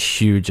a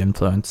huge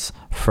influence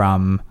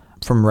from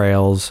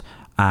Rails,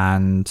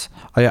 and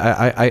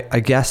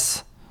I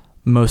guess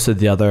most of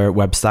the other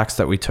web stacks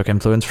that we took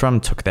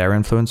their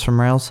influence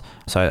from Rails.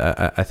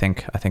 So I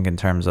think in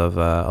terms of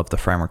the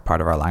framework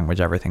part of our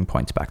language, everything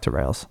points back to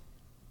Rails.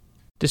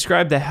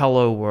 Describe the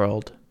Hello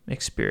World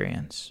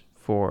experience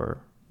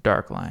for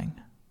Darklang.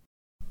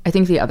 I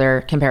think the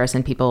other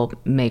comparison people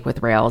make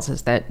with Rails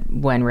is that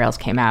when Rails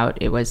came out,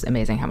 it was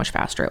amazing how much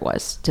faster it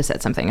was to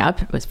set something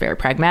up. It was very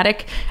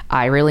pragmatic.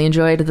 I really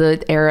enjoyed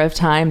the era of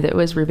time that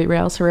was Ruby,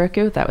 Rails,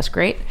 Heroku. That was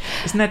great.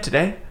 Isn't that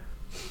today?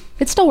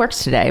 It still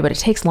works today, but it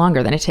takes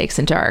longer than it takes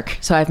in Dark.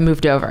 So I've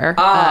moved over.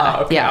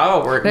 Okay. Yeah.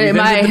 Oh, we've been in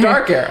the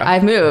Dark era.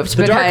 I've moved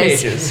The Dark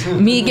because Ages.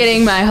 me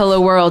getting my hello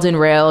world in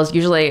Rails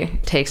usually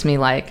takes me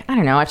like, I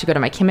don't know, I have to go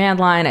to my command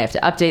line. I have to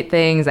update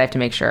things. I have to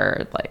make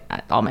sure like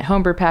all my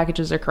homebrew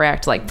packages are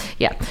correct. Like,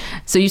 yeah.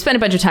 So you spend a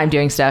bunch of time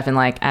doing stuff and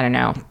like, I don't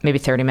know, maybe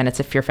 30 minutes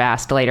if you're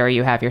fast. Later,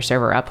 you have your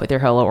server up with your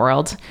hello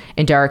world.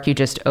 In Dark, you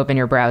just open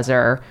your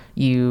browser,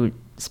 you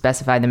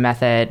specify the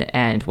method,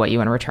 and what you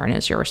want to return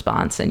is your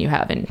response, and you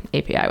have an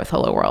API with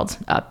Hello World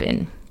up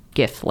in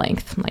GIF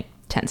length, like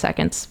 10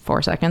 seconds,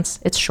 4 seconds.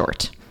 It's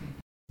short.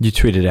 You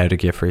tweeted out a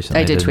GIF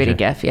recently. I did tweet you? a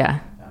GIF,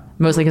 yeah.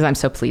 Mostly because I'm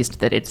so pleased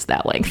that it's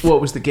that length.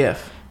 What was the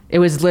GIF? It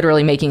was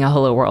literally making a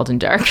Hello World in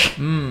Dark.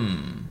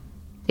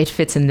 It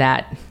fits in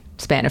that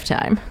span of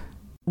time.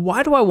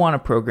 Why do I want a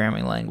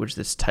programming language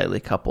that's tightly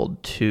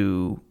coupled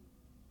to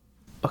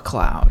a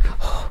cloud?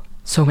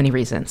 So many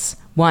reasons.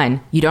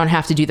 One, you don't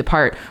have to do the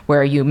part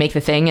where you make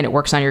the thing and it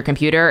works on your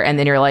computer and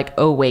then you're like,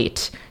 oh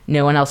wait,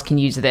 no one else can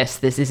use this.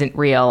 This isn't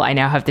real. I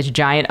now have this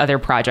giant other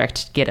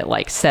project to get it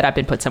like set up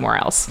and put somewhere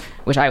else,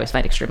 which I always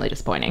find extremely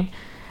disappointing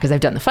because I've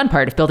done the fun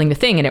part of building the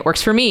thing and it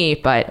works for me,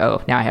 but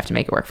oh, now I have to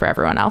make it work for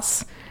everyone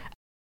else.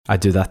 I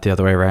do that the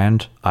other way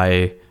around.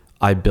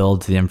 I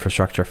build the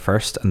infrastructure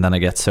first, and then I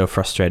get so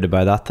frustrated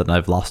by that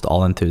I've lost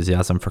all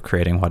enthusiasm for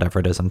creating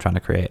whatever it is I'm trying to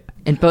create.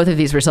 And both of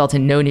these result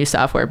in no new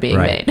software being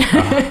made.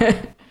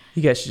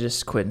 You guys should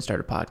just quit and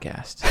start a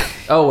podcast.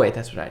 Oh, wait,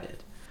 that's what I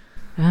did.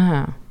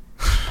 Oh.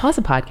 Pause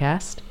the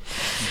podcast.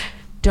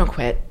 Don't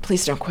quit.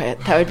 Please don't quit.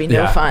 That would be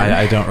no fun.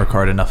 I don't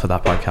record enough of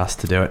that podcast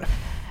to do it.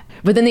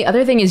 But then the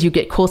other thing is you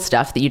get cool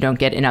stuff that you don't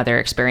get in other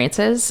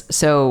experiences.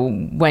 So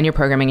when you're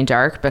programming in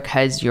Dark,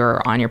 because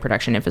you're on your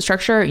production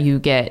infrastructure, you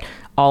get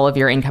all of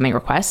your incoming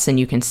requests and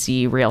you can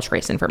see real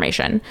trace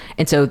information.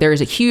 And so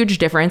there's a huge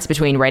difference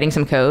between writing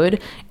some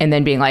code and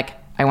then being like,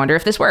 I wonder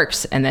if this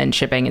works, and then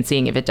shipping and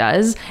seeing if it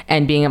does,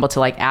 and being able to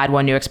like add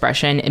one new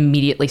expression,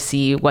 immediately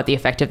see what the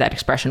effect of that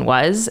expression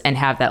was, and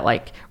have that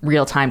like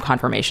real-time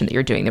confirmation that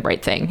you're doing the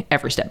right thing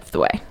every step of the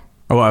way.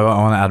 Oh, I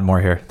want to add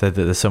more here.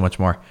 There's so much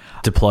more.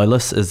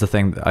 Deployless is the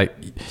thing that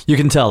you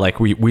can tell, like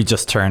we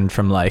just turned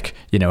from like,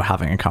 you know,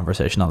 having a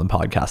conversation on the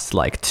podcast,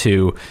 like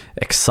to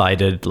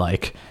excited,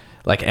 like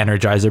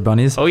Energizer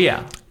bunnies. Oh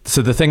yeah.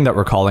 So the thing that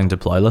we're calling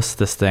deployless,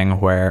 this thing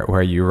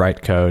where you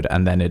write code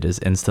and then it is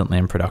instantly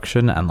in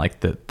production and like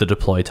the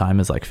deploy time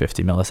is like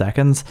 50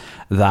 milliseconds,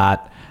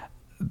 that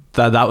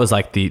was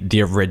like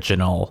the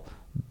original,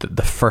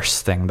 the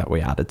first thing that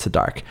we added to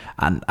Dark,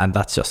 and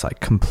that's just like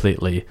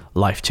completely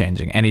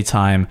life-changing.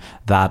 Anytime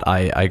that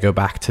I go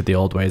back to the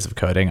old ways of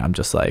coding, I'm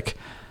just like,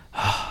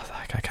 oh,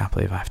 like I can't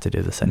believe I have to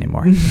do this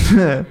anymore.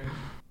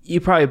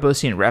 You probably both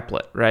seen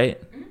Replit, right?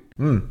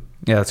 Yeah,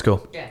 that's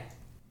cool. Yeah.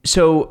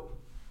 So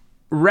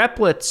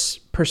Replit's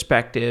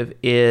perspective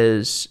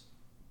is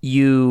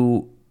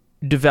you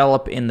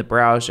develop in the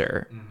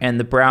browser, and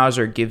the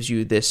browser gives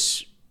you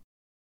this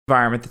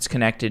environment that's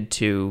connected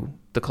to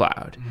the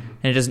cloud,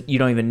 and you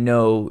don't even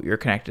know you're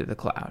connected to the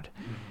cloud.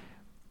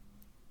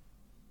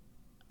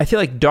 I feel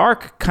like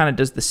Dark kind of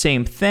does the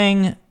same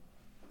thing,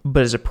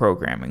 but as a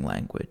programming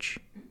language.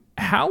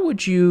 How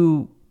would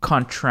you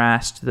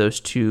contrast those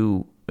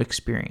two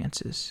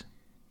experiences?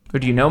 Or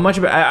do you know much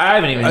about? I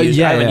haven't even used.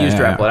 I haven't used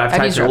Replit. I've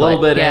typed a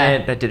little bit in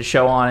it. I did a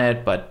show on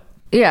it, but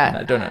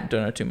I don't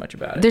know too much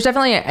about it. There's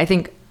definitely, I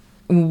think,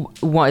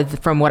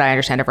 from what I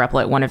understand of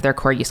Replit, one of their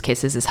core use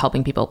cases is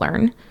helping people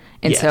learn.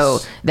 And so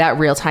that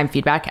real-time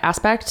feedback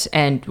aspect,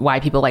 and why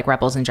people like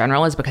REPLs in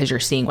general, is because you're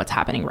seeing what's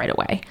happening right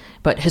away.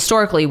 But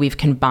historically, we've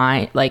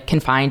confined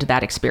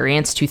that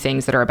experience to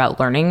things that are about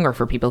learning or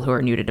for people who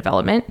are new to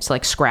development. So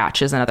like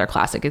Scratch is another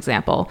classic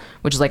example,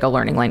 which is like a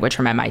learning language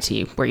from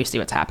MIT where you see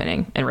what's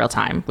happening in real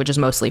time, which is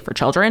mostly for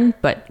children.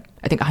 But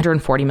I think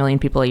 140 million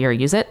people a year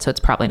use it, so it's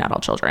probably not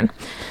all children.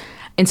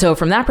 And so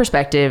from that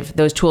perspective,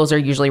 those tools are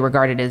usually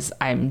regarded as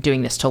I'm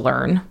doing this to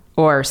learn.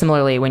 Or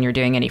similarly, when you're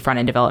doing any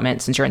front-end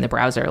development, since you're in the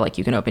browser, like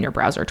you can open your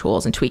browser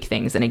tools and tweak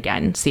things and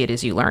again, see it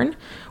as you learn.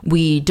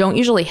 We don't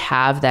usually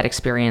have that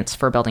experience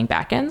for building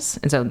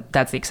backends. And so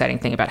that's the exciting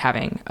thing about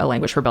having a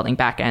language for building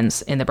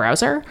backends in the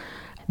browser.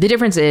 The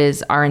difference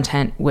is our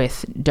intent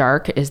with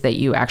Dark is that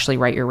you actually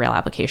write your real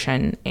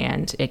application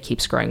and it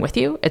keeps growing with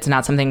you. It's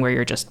not something where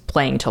you're just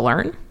playing to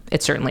learn.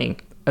 It's certainly,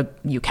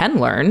 you can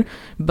learn,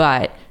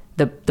 but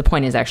the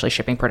point is actually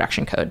shipping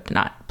production code,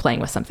 not playing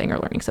with something or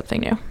learning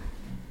something new.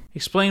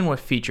 Explain what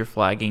feature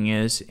flagging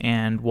is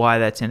and why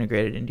that's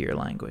integrated into your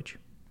language.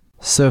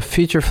 So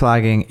feature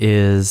flagging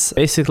is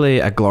basically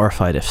a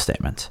glorified if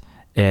statement.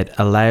 It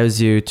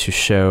allows you to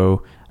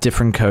show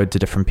different code to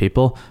different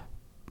people,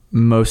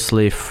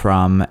 mostly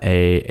from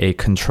a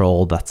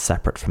control that's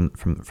separate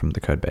from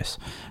the code base.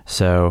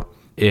 So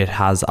it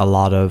has a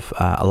lot of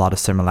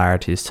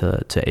similarities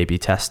to A/B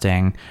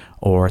testing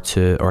or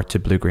to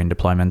blue-green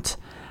deployment.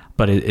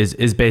 but it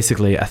is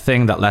basically a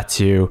thing that lets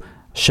you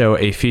show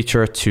a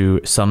feature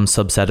to some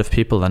subset of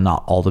people and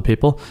not all the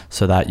people,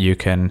 so that you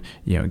can,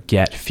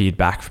 get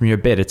feedback from your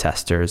beta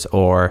testers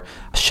or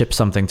ship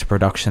something to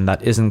production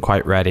that isn't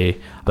quite ready,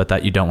 but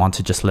that you don't want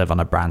to just live on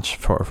a branch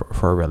for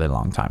a really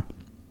long time.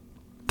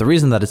 The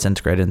reason that it's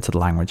integrated into the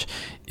language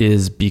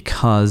is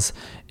because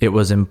it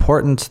was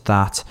important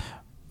that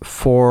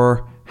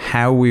for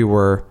how we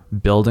were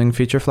building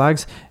feature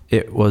flags,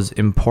 it was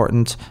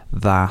important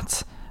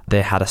that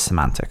they had a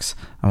semantics.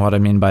 And what I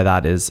mean by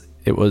that is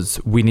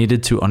we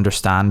needed to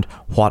understand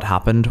what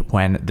happened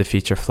when the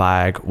feature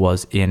flag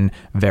was in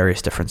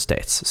various different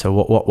states. So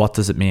what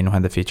does it mean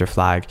when the feature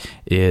flag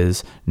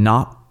is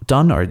not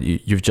done, or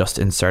you've just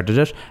inserted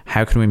it?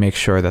 How can we make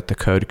sure that the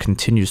code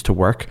continues to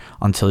work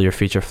until your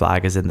feature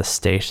flag is in the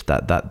state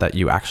that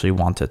you actually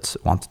want it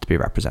to be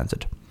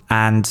represented?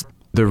 And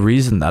the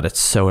reason that it's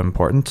so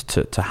important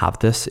to have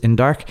this in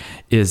Dark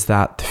is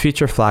that the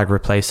feature flag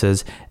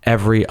replaces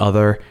every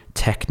other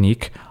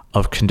technique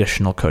of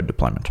conditional code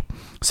deployment.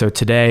 So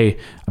today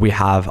we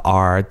have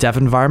our dev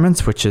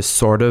environments, which is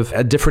sort of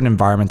a different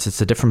environment.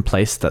 It's a different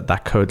place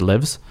that code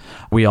lives.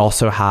 We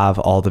also have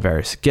all the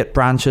various Git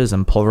branches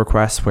and pull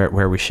requests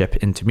where we ship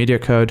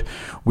intermediate code.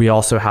 We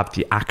also have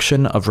the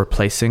action of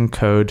replacing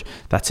code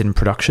that's in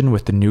production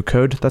with the new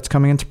code that's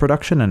coming into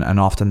production. And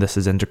often this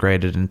is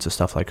integrated into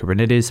stuff like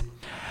Kubernetes.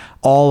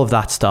 All of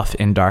that stuff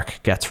in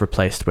Dark gets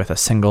replaced with a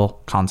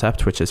single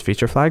concept, which is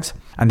feature flags.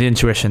 And the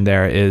intuition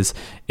there is,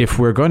 if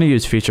we're going to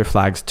use feature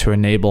flags to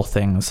enable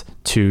things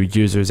to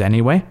users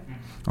anyway,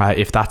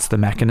 if that's the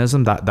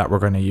mechanism that we're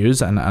going to use,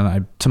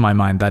 and to my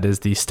mind, that is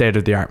the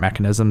state-of-the-art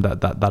mechanism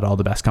that all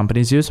the best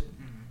companies use,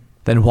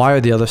 then why are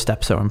the other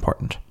steps so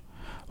important?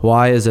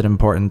 Why is it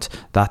important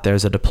that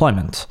there's a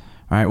deployment?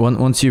 Right?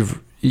 Once it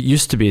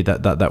used to be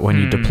that when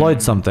you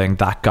deployed something,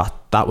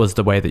 that was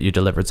the way that you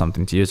delivered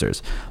something to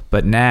users.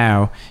 But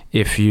now,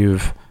 if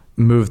you've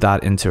moved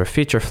that into a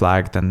feature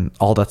flag, then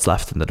all that's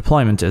left in the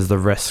deployment is the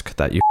risk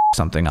that you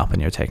something up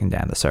and you're taking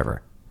down the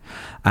server.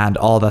 And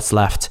all that's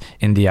left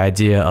in the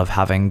idea of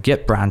having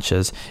Git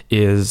branches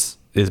is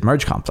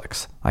merge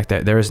conflicts. Like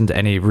there isn't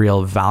any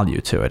real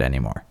value to it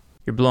anymore.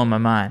 You're blowing my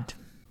mind.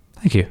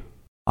 Thank you.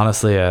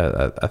 Honestly,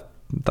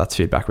 that's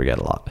feedback we get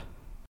a lot.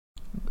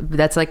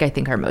 That's I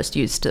think our most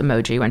used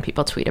emoji when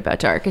people tweet about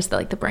Dark is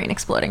the brain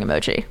exploding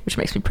emoji, which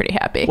makes me pretty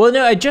happy. Well,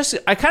 no,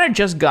 I kind of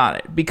just got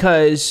it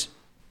because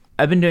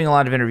I've been doing a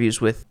lot of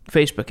interviews with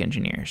Facebook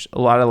engineers, a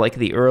lot of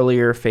the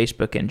earlier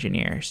Facebook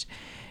engineers,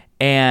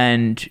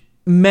 and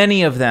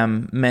many of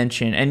them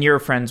mention, and you're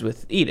friends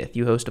with Edith.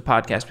 You host a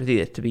podcast with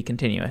Edith, To Be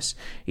Continuous.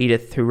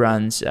 Edith, who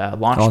runs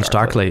Launch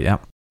Darkly, yeah.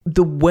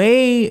 The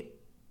way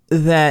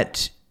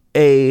that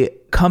a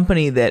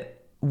company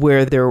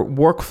where their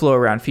workflow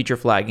around feature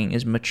flagging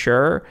is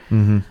mature,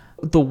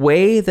 the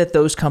way that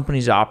those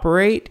companies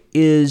operate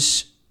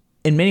is,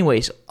 in many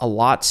ways, a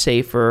lot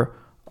safer,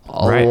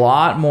 a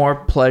lot more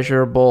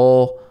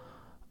pleasurable,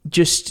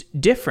 just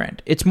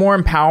different. It's more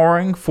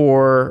empowering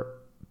for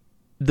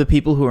the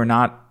people who are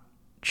not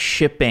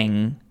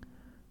shipping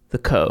the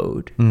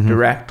code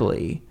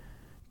directly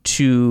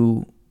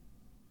to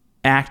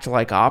act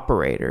like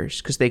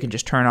operators, because they can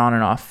just turn on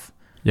and off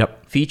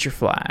feature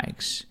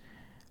flags.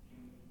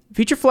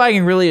 Feature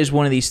flagging really is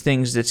one of these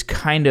things that's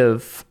kind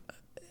of,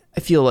 I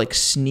feel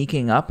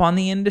sneaking up on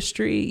the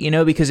industry,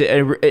 because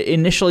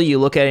initially you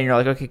look at it and you're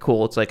like, okay,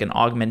 cool. It's an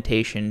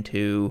augmentation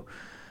to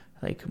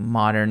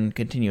modern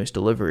continuous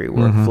delivery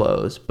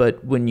workflows.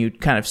 But when you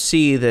kind of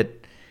see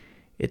that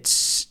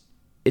it's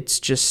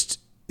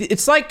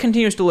like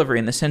continuous delivery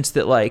in the sense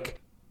that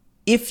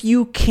if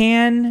you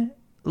can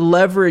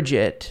leverage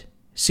it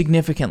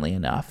significantly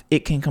enough, it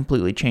can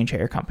completely change how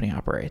your company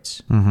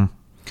operates.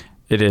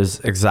 It is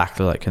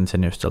exactly like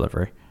continuous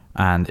delivery.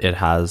 And it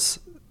has,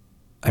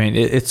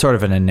 it's sort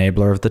of an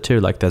enabler of the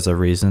two. There's a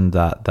reason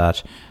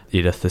that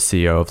Edith, the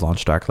CEO of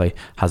Launch Darkly,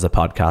 has a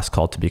podcast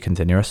called To Be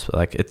Continuous.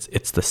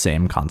 It's the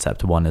same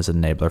concept. One is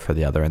an enabler for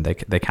the other, and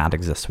they can't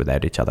exist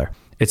without each other.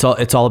 It's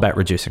all about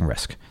reducing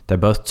risk. They're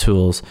both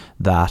tools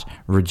that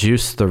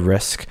reduce the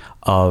risk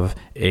of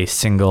a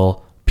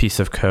single piece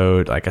of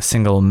code, a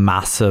single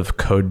massive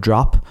code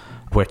drop,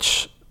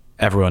 which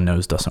everyone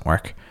knows doesn't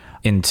work,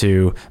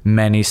 into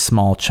many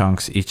small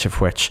chunks, each of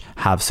which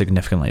have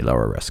significantly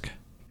lower risk.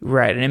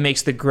 Right, and it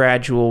makes the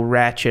gradual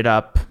ratchet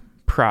up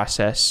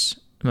process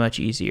much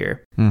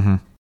easier.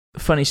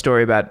 Funny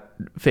story about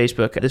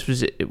Facebook. This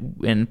was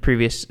in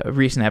a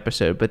recent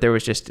episode, but there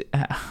was just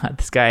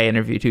this guy I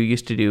interviewed who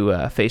used to do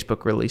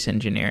Facebook release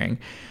engineering.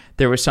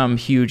 There was some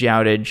huge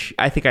outage.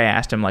 I think I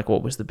asked him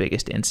what was the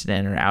biggest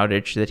incident or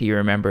outage that he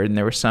remembered, and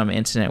there was some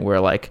incident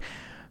where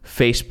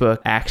Facebook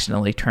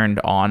accidentally turned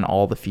on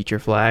all the feature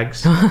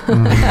flags.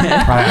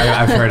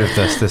 I've heard of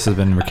this. This has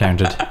been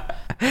recounted.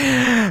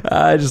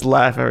 I just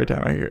laugh every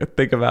time I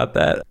think about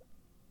that.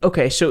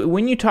 Okay, so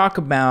when you talk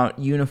about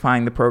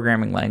unifying the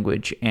programming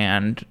language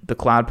and the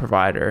cloud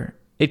provider,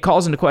 it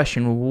calls into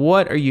question,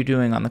 what are you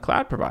doing on the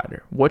cloud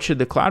provider? What should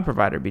the cloud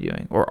provider be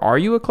doing? Or are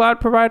you a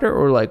cloud provider?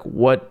 Or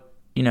what,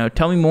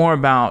 tell me more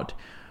about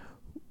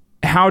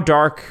how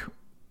Dark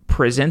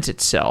presents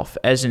itself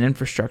as an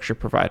infrastructure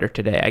provider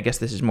today. I guess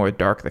this is more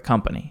Dark, the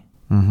company.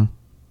 Mm-hmm.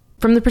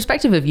 From the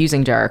perspective of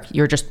using Dark,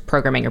 you're just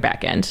programming your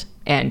backend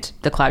and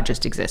the cloud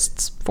just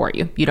exists for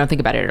you. You don't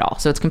think about it at all.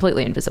 So it's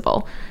completely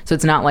invisible. So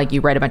it's not like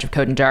you write a bunch of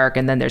code in Dark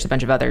and then there's a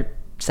bunch of other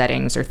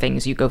settings or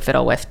things you go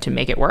fiddle with to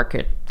make it work.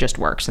 It just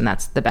works. And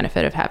that's the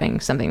benefit of having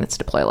something that's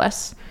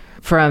deployless.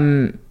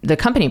 From the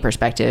company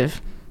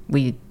perspective,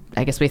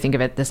 I guess we think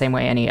of it the same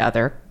way any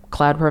other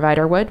cloud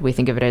provider would. We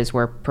think of it as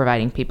we're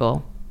providing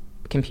people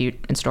compute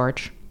and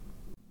storage.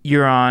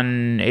 You're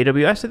on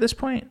AWS at this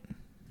point?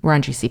 We're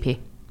on GCP.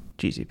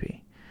 GCP.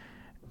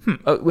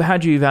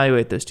 How'd you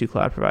evaluate those two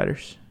cloud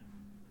providers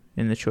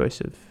in the choice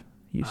of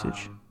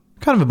usage?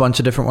 Kind of a bunch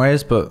of different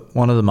ways, but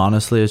one of them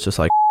honestly is just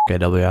like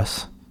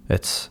AWS.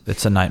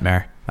 It's a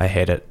nightmare. I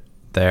hate it.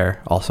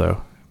 They're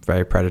also a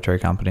very predatory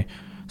company.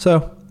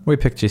 So we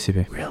picked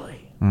GCP.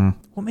 Really? Mm.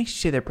 What makes you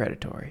say they're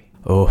predatory?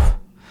 Oh,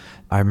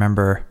 I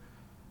remember,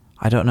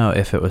 I don't know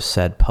if it was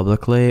said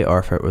publicly or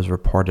if it was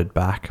reported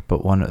back,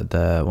 but one of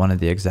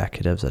the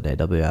executives at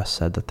AWS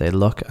said that they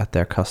look at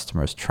their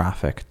customers'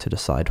 traffic to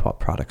decide what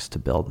products to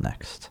build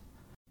next.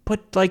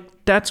 But like,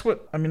 that's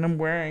what, I mean,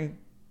 I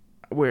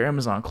wear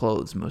Amazon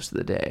clothes most of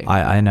the day.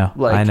 I know,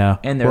 like, I know.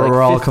 And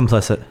we're all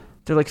complicit.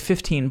 They're like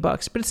 $15,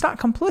 but it's not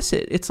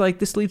complicit. It's like,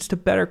 this leads to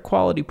better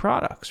quality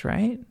products,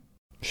 right?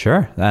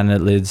 Sure. And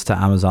it leads to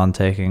Amazon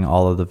taking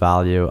all of the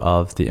value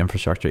of the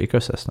infrastructure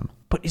ecosystem.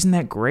 But isn't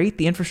that great?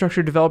 The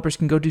infrastructure developers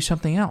can go do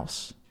something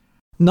else.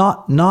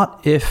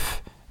 Not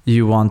if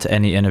you want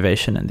any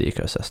innovation in the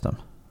ecosystem.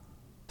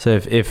 So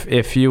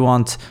if you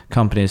want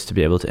companies to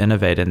be able to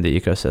innovate in the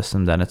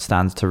ecosystem, then it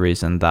stands to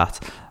reason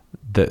that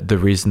the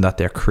reason that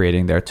they're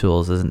creating their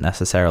tools isn't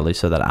necessarily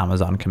so that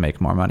Amazon can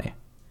make more money.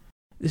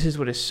 This is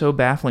what is so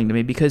baffling to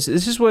me, because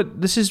this is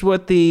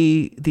what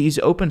these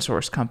open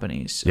source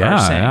companies are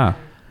saying. Yeah.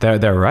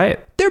 They're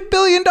right. They're $1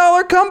 billion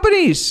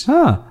companies.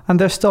 And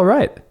they're still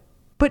right.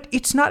 But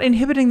it's not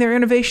inhibiting their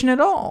innovation at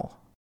all.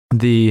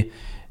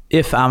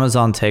 If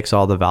Amazon takes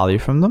all the value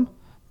from them,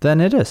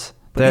 then it is.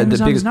 But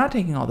Amazon is not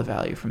taking all the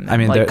value from them. I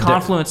mean, like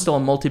Confluent's still a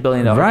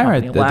multi-billion-dollar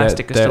company.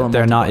 Elastic is still a multi-billion-dollar.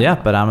 They're not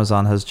yet, but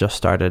Amazon has just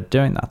started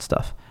doing that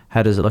stuff.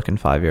 How does it look in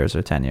 5 years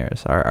or 10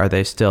 years? Are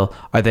they still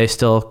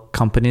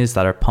companies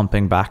that are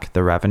pumping back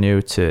the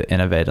revenue to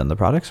innovate on the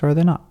products, or are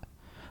they not?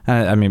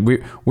 I mean,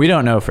 we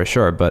don't know for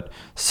sure, but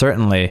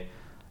certainly,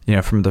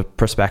 from the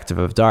perspective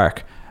of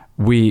Dark,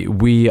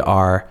 we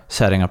are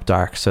setting up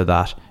Dark so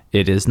that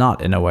it is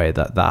not in a way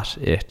that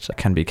it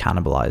can be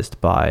cannibalized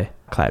by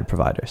cloud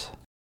providers.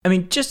 I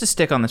mean, just to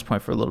stick on this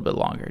point for a little bit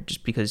longer,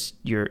 just because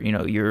you're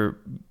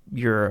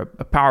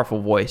a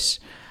powerful voice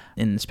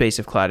in the space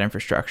of cloud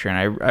infrastructure,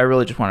 and I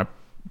really just want to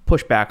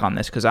push back on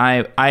this, because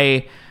I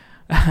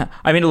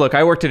mean, look,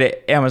 I worked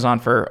at Amazon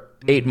for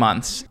 8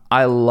 months.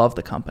 I love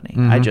the company.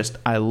 Mm-hmm.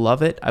 I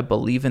love it. I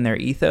believe in their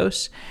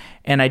ethos,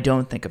 and I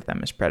don't think of them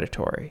as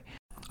predatory.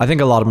 I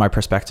think a lot of my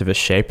perspective is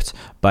shaped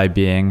by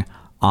being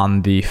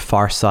on the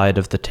far side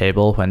of the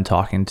table when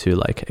talking to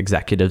like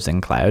executives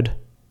in cloud.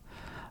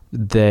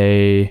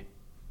 I'll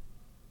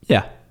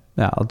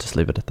just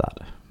leave it at that.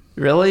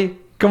 Really?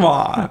 Come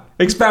on,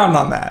 expound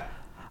on that.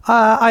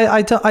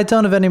 I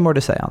don't have any more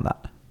to say on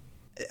that.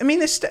 I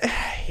mean,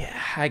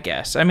 I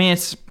guess. I mean,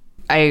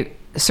 I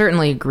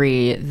certainly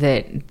agree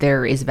that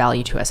there is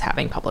value to us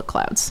having public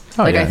clouds.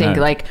 I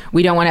think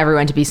we don't want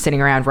everyone to be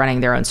sitting around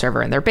running their own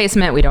server in their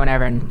basement. We don't want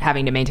everyone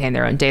having to maintain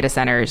their own data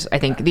centers. I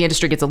think the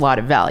industry gets a lot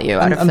of value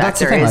out of the fact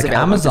there is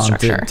available Amazon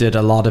infrastructure. did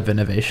a lot of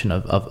innovation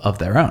of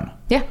their own.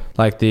 Yeah.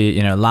 Like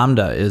the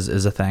Lambda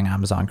is a thing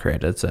Amazon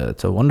created.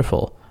 It's a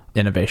wonderful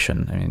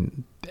innovation. I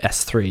mean,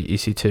 S3,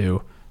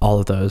 EC2, all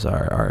of those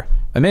are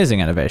amazing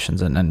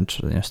innovations, and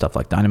stuff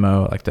like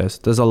Dynamo. Like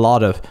there's a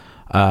lot of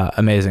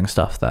amazing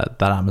stuff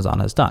that Amazon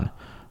has done,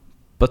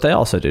 but they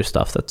also do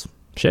stuff that's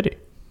shitty.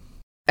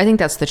 I think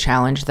that's the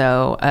challenge,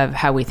 though, of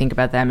how we think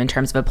about them in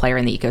terms of a player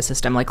in the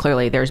ecosystem. Like,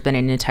 clearly, there's been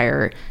an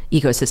entire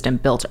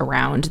ecosystem built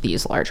around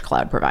these large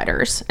cloud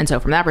providers. And so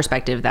from that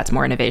perspective, that's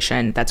more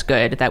innovation. That's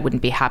good. That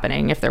wouldn't be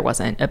happening if there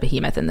wasn't a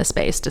behemoth in the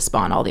space to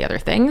spawn all the other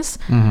things.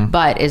 Mm-hmm.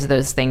 But as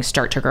those things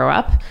start to grow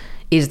up,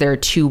 is there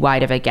too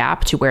wide of a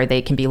gap to where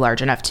they can be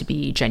large enough to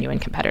be genuine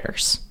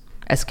competitors,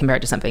 as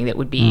compared to something that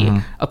would be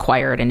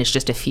acquired and is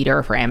just a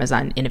feeder for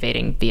Amazon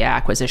innovating via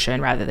acquisition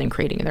rather than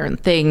creating their own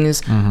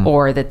things,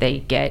 or that they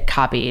get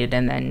copied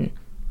and then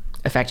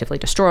effectively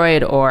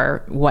destroyed,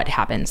 or what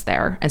happens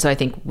there. And so I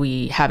think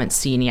we haven't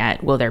seen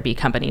yet, will there be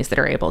companies that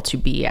are able to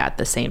be at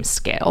the same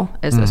scale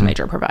as those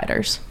major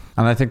providers?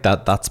 And I think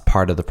that's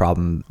part of the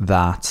problem,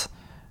 that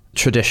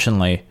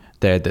traditionally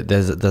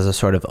there's a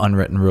sort of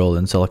unwritten rule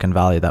in Silicon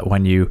Valley that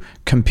when you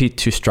compete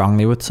too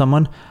strongly with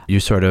someone,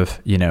 you sort of,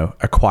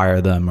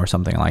 acquire them or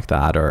something like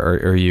that,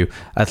 or you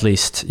at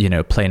least,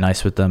 play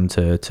nice with them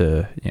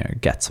to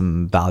get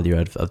some value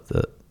out of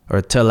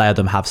or to allow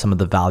them have some of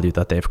the value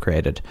that they've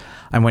created.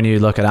 And when you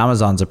look at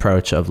Amazon's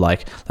approach of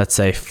like, let's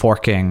say,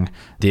 forking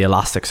the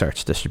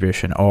Elasticsearch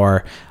distribution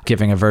or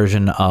giving a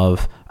version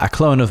of a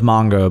clone of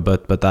Mongo,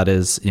 but that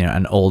is, you know,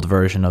 an old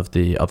version of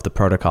the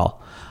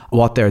protocol,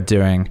 what they're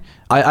doing,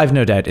 I've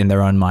no doubt in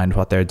their own mind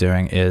what they're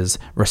doing is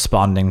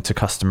responding to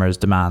customers'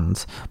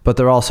 demands, but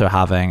they're also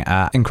having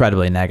an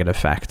incredibly negative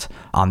effect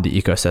on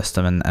the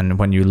ecosystem. And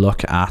when you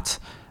look at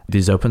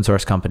these open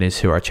source companies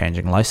who are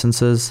changing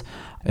licenses,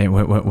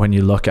 when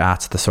you look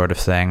at the sort of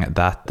thing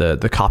that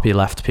the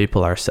copyleft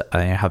people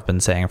have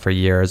been saying for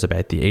years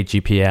about the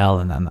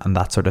AGPL and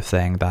that sort of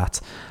thing, that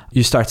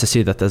you start to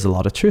see that there's a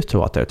lot of truth to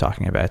what they're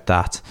talking about,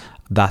 that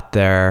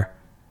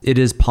it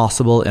is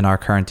possible in our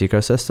current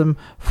ecosystem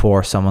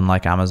for someone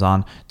like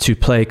Amazon to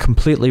play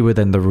completely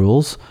within the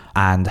rules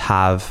and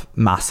have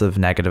massive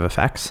negative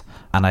effects.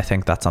 And I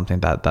think that's something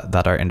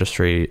that our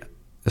industry,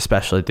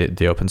 especially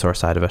the open source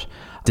side of it,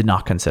 did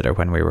not consider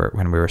when we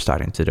were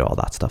starting to do all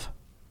that stuff.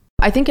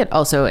 I think it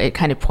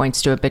kind of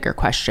points to a bigger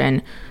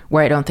question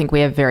where I don't think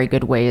we have very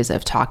good ways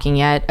of talking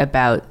yet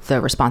about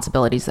the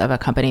responsibilities of a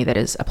company that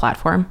is a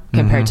platform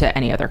compared to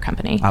any other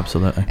company.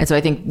 Absolutely. And so I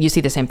think you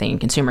see the same thing in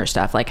consumer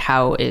stuff. Like,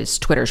 how is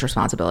Twitter's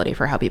responsibility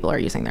for how people are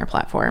using their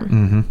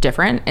platform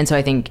different? And so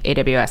I think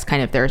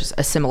AWS there's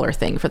a similar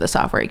thing for the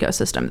software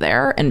ecosystem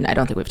there. And I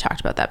don't think we've talked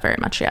about that very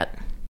much yet.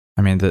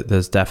 I mean,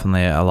 there's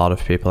definitely a lot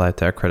of people out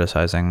there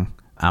criticizing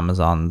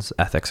Amazon's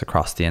ethics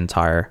across the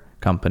entire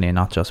company,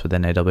 not just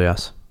within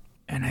AWS.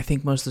 And I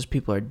think most of those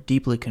people are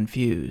deeply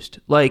confused.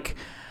 Like,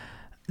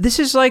 this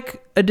is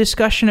like a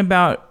discussion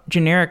about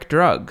generic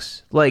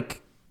drugs.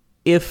 Like,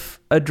 if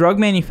a drug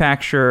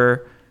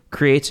manufacturer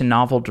creates a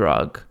novel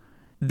drug,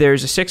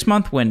 there's a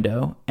 6-month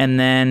window, and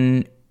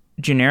then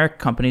generic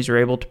companies are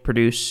able to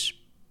produce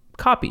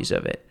copies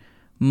of it,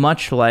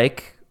 much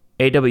like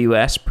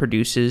AWS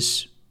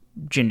produces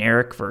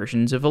generic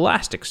versions of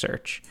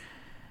Elasticsearch.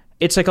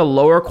 It's like a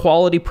lower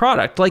quality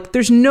product. Like,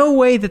 there's no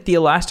way that the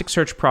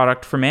Elasticsearch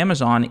product from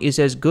Amazon is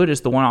as good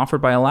as the one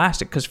offered by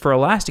Elastic, because for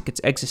Elastic,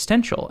 it's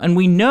existential. And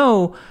we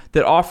know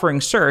that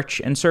offering search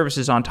and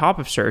services on top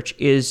of search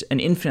is an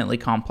infinitely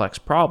complex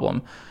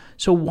problem.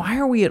 So why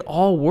are we at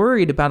all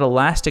worried about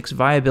Elastic's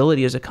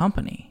viability as a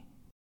company?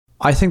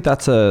 I think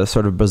that's a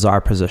sort of bizarre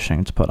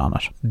positioning to put on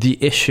it.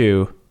 The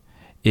issue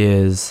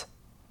is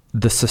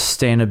the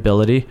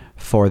sustainability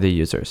for the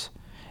users.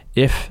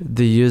 If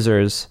the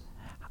users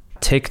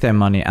take their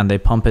money and they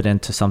pump it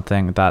into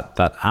something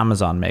that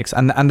Amazon makes,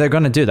 and they're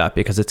going to do that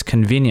because it's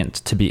convenient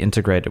to be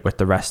integrated with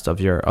the rest of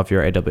your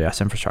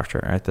AWS infrastructure,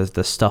 right? There's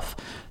the stuff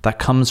that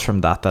comes from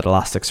that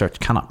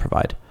Elasticsearch cannot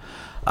provide,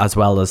 as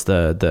well as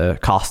the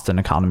cost and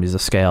economies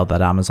of scale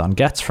that Amazon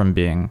gets from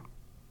being,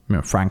 you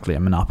know, frankly, a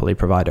monopoly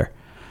provider.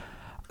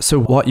 So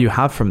what you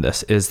have from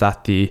this is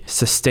that the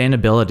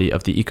sustainability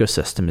of the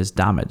ecosystem is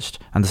damaged,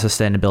 and the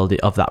sustainability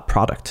of that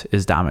product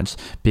is damaged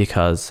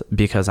because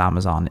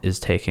Amazon is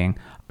taking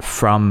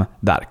from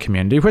that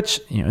community, which,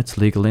 you know, it's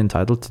legally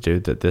entitled to do.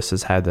 That this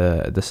is how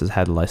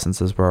the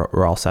licenses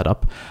were all set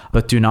up,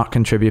 but do not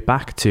contribute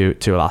back to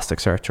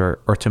Elasticsearch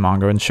or to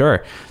Mongo. And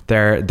sure,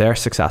 they're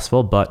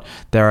successful, but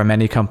there are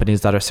many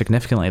companies that are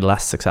significantly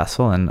less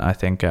successful. And I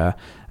think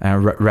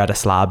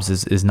Redis Labs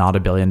is not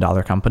 $1 billion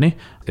company.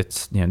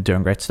 It's, you know,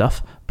 doing great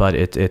stuff, but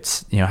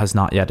it's you know, has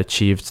not yet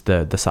achieved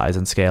the size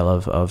and scale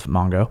of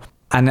Mongo,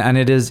 and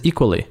it is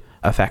equally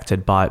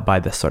affected by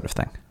this sort of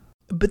thing.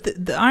 But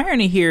the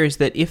irony here is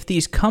that if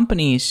these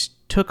companies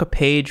took a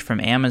page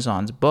from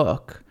Amazon's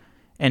book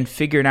and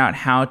figured out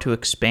how to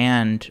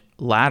expand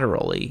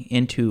laterally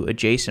into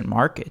adjacent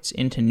markets,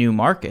 into new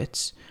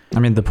markets. I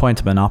mean, the point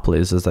of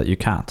monopolies is that you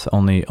can't.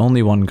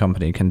 Only one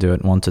company can do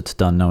it. Once it's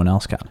done, no one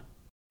else can.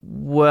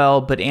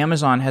 Well, but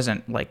Amazon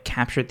hasn't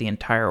captured the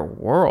entire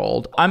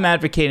world. I'm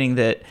advocating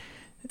that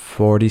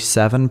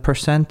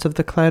 47% of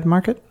the cloud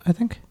market, I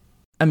think.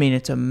 I mean,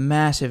 it's a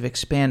massive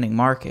expanding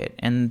market,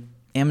 and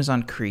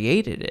Amazon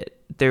created it.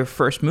 They're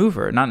first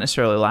mover, not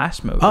necessarily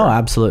last mover. Oh,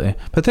 absolutely.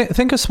 But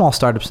think of small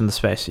startups in the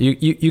space.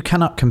 You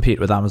cannot compete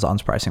with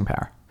Amazon's pricing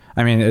power.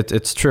 I mean,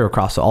 it's true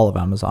across all of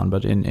Amazon,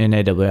 but in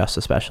AWS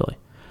especially.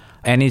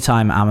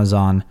 Anytime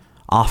Amazon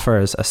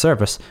offers a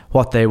service,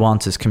 what they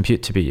want is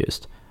compute to be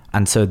used.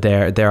 And so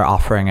they're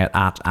offering it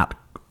at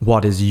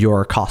what is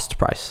your cost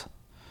price.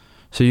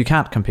 So you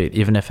can't compete,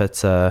 even if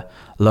it's a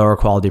lower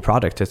quality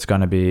product. It's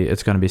going to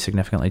be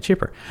significantly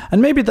cheaper,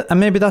 and maybe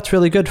that's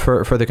really good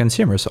for the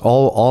consumers.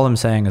 All I'm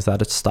saying is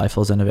that it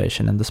stifles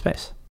innovation in the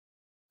space.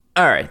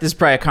 All right, this is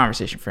probably a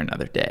conversation for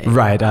another day.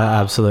 Right,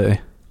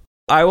 absolutely.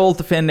 I will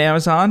defend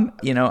Amazon.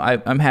 You know,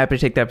 I'm happy to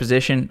take that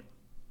position.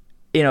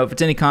 You know, if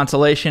it's any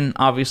consolation,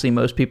 obviously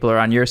most people are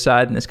on your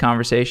side in this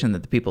conversation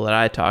than the people that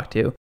I talk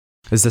to.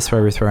 Is this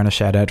where we throw in a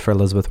shout out for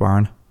Elizabeth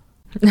Warren?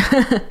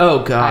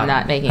 Oh God! I'm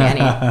not making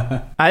any.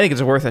 I think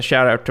it's worth a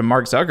shout out to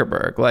Mark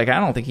Zuckerberg. I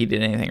don't think he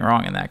did anything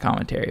wrong in that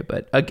commentary.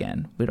 But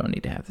again, we don't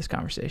need to have this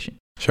conversation.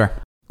 Sure.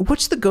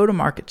 What's the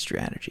go-to-market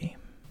strategy?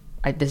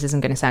 This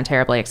isn't going to sound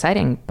terribly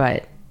exciting,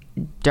 but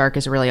Dark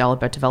is really all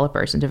about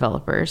developers, and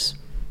developers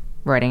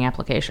writing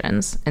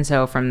applications. And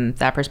so from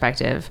that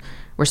perspective,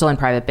 we're still in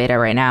private beta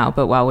right now,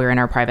 but while we were in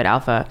our private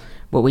alpha,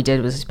 what we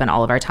did was spend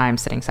all of our time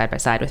sitting side by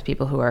side with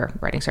people who are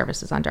writing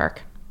services on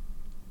Dark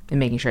and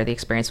making sure the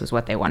experience was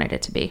what they wanted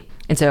it to be.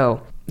 And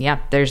so, yeah,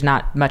 there's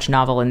not much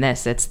novel in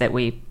this. It's that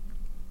we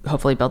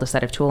hopefully build a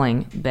set of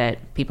tooling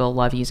that people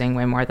love using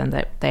way more than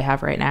that they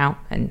have right now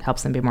and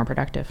helps them be more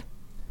productive.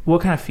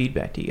 What kind of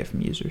feedback do you get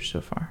from users so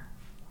far?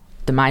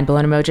 The mind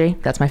blown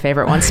emoji, that's my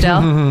favorite one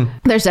still.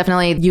 There's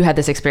definitely, you had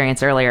this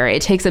experience earlier.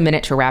 It takes a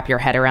minute to wrap your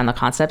head around the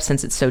concept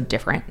since it's so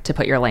different to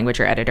put your language,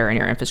 your editor, and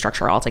your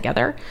infrastructure all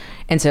together.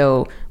 And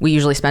so we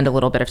usually spend a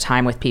little bit of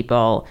time with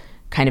people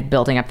kind of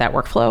building up that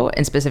workflow.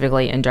 And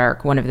specifically in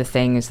Dark, one of the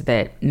things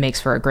that makes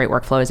for a great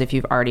workflow is if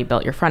you've already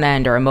built your front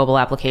end or a mobile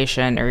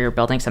application, or you're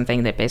building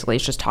something that basically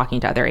is just talking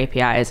to other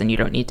APIs and you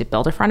don't need to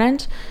build a front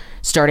end,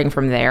 starting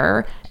from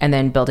there and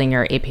then building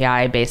your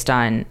API based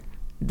on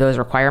those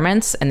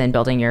requirements and then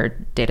building your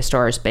data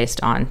stores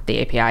based on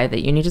the API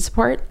that you need to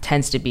support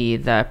tends to be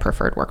the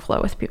preferred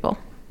workflow with people.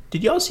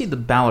 Did y'all see the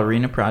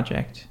Ballerina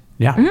project?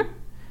 Yeah. Mm-hmm.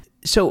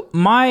 So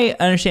my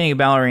understanding of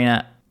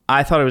Ballerina,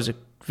 I thought it was a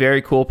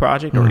very cool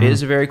project, or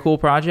is a very cool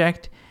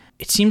project.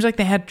 It seems like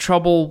they had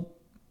trouble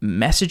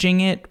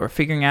messaging it or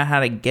figuring out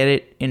how to get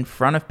it in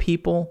front of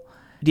people.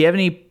 Do you have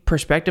any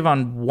perspective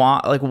on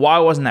why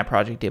wasn't that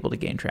project able to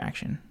gain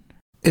traction?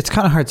 It's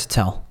kind of hard to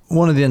tell.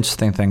 One of the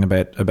interesting things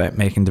about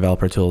making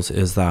developer tools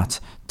is that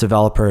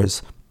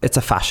developers, it's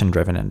a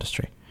fashion-driven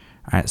industry,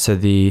 right? So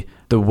the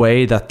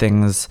way that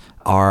things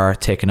are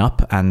taken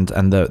up and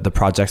the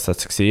projects that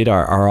succeed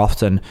are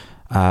often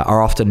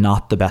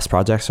not the best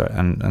projects,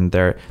 and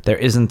there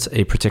isn't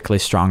a particularly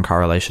strong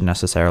correlation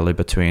necessarily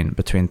between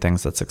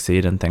things that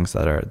succeed and things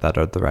that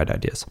are the right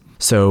ideas.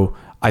 So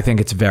I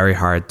think it's very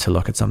hard to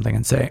look at something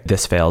and say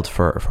this failed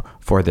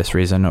for this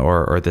reason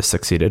or this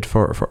succeeded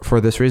for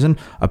this reason,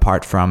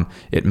 apart from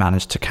it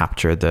managed to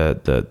capture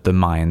the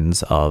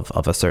minds of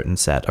a certain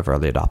set of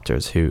early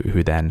adopters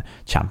who then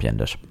championed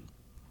it.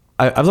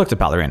 I've looked at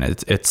Ballerina.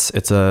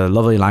 It's a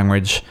lovely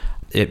language.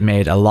 It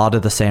made a lot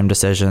of the same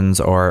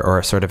decisions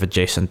or sort of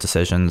adjacent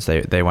decisions.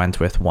 They went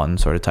with one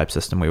sort of type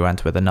system. We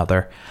went with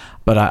another.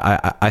 But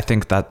I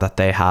think that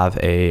they have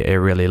a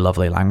really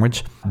lovely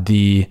language.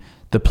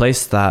 The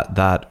place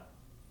that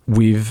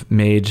we've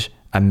made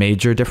a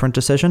major different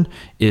decision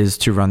is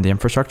to run the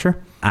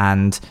infrastructure,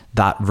 and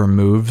that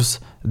removes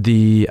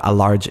a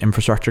large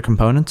infrastructure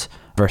component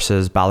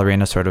versus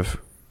Ballerina sort of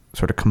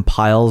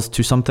compiles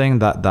to something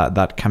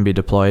that can be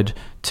deployed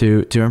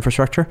to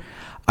infrastructure.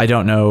 I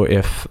don't know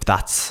if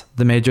that's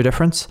the major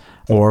difference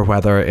or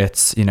whether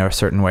it's, a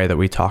certain way that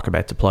we talk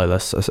about deploy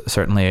lists.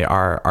 Certainly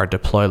our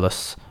deploy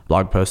lists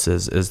blog post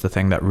is the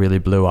thing that really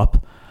blew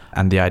up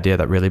and the idea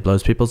that really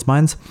blows people's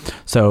minds.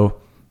 So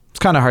it's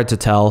kind of hard to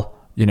tell,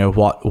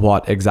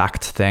 what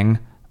exact thing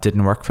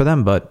didn't work for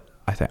them, but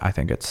I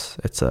think it's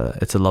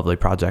a lovely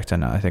project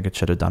and I think it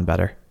should have done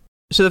better.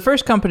 So the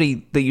first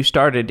company that you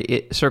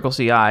started, Circle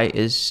CI,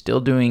 is still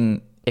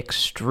doing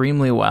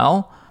extremely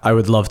well. I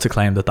would love to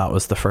claim that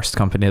was the first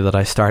company that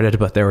I started,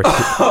 but there were two.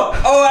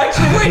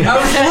 Actually, wait, I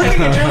was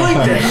looking at your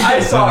LinkedIn. I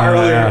saw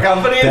earlier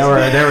companies.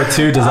 There were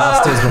two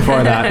disasters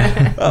before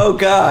that. Oh,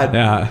 God.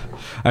 Yeah.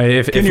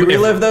 Can you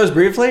relive those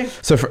briefly?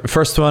 So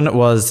first one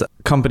was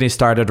company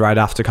started right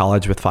after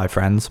college with 5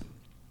 friends.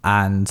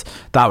 And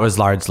that was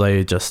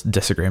largely just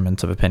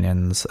disagreement of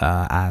opinions.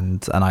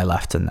 And I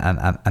left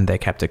and they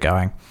kept it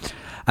going.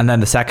 And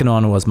then the second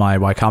one was my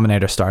Y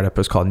Combinator startup. It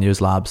was called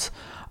News Labs,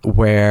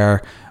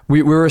 where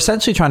we were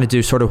essentially trying to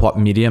do sort of what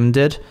Medium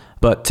did.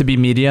 But to be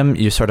Medium,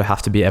 you sort of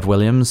have to be Ev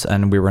Williams,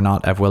 and we were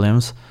not Ev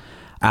Williams.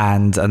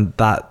 And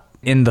that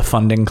in the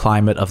funding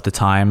climate of the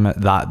time,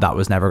 that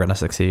was never going to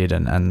succeed.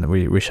 And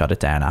we shut it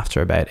down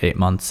after about 8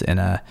 months in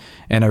a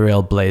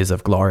real blaze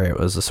of glory. It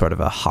was a sort of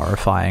a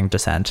horrifying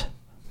descent.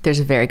 There's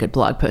a very good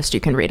blog post you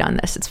can read on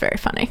this. It's very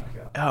funny.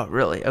 Oh,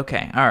 really?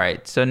 Okay. All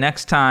right. So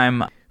next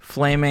time,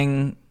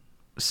 flaming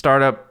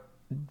startup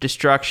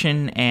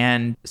destruction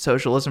and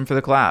socialism for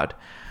the cloud.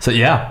 So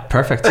yeah,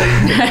 perfect.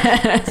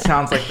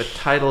 Sounds like the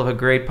title of a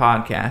great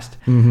podcast.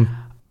 Mm-hmm.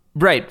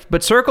 Right.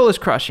 But Circle is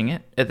crushing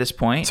it at this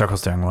point.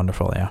 Circle's doing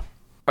wonderful, yeah.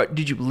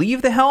 Did you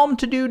leave the helm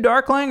to do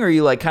Darklang, or are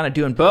you kind of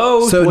doing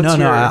both? So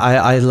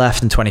I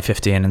left in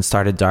 2015 and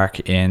started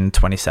Dark in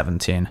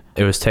 2017.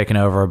 It was taken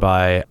over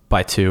by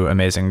 2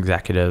 amazing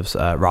executives,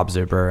 Rob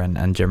Zuber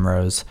and Jim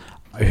Rose,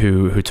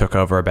 who took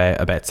over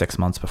about 6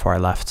 months before I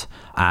left.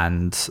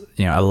 And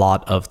a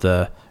lot of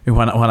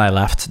when I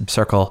left,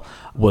 Circle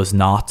was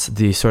not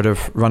the sort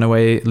of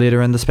runaway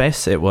leader in the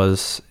space. It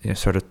was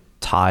sort of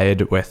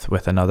tied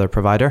with another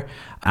provider,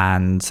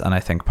 and I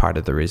think part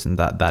of the reason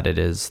that it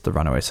is the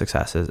runaway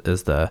success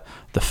is the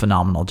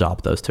phenomenal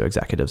job those 2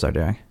 executives are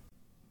doing.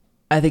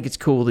 I think it's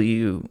cool that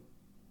you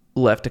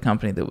left a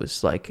company that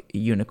was like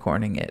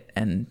unicorning it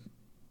and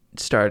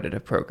started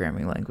a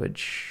programming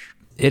language.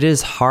 It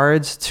is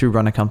hard to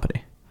run a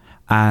company,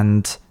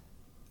 and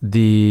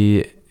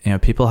the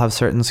people have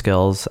certain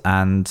skills,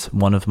 and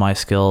one of my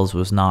skills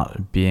was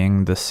not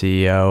being the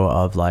CEO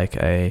of like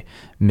a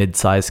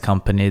mid-sized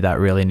company that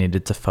really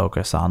needed to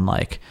focus on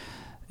like,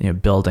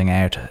 building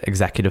out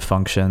executive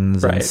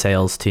functions and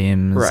sales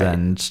teams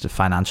and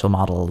financial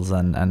models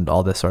and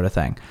all this sort of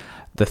thing.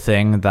 The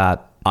thing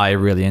that I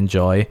really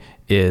enjoy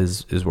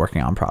is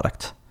working on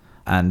product.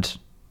 And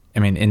I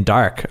mean, in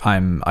Dark,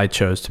 I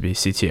chose to be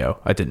CTO.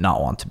 I did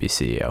not want to be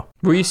CEO.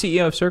 Were you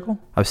CEO of Circle?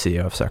 I was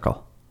CEO of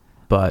Circle.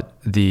 But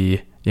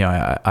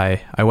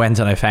I went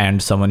and I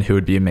found someone who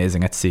would be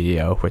amazing at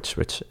CEO,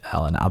 which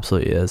Ellen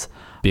absolutely is,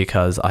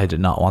 because I did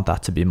not want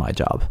that to be my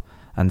job.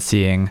 And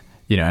seeing,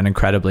 an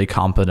incredibly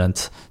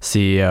competent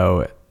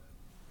CEO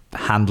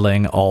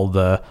handling all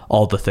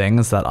the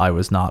things that I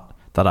was not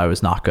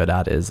good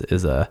at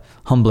is a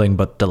humbling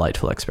but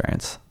delightful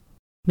experience.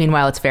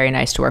 Meanwhile, it's very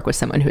nice to work with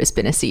someone who has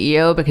been a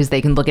CEO because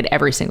they can look at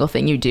every single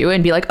thing you do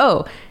and be like,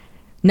 oh,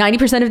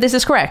 90% of this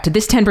is correct.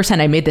 This 10%,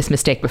 I made this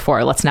mistake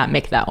before. Let's not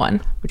make that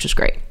one, which is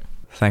great.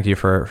 Thank you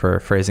for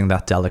phrasing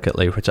that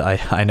delicately, which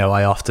I know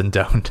I often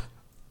don't.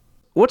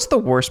 What's the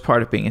worst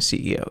part of being a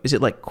CEO? Is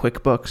it like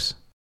QuickBooks?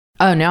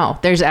 Oh, no.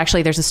 There's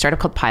a startup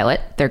called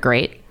Pilot. They're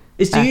great.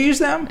 Do you use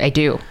them? I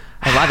do.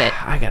 I love it.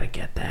 I got to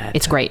get that.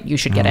 It's great. You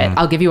should get it.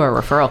 I'll give you a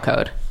referral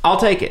code. I'll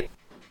take it.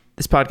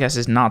 This podcast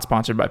is not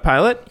sponsored by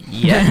Pilot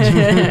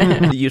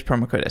yet. Use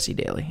promo code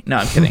SEDaily. No,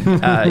 I'm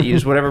kidding.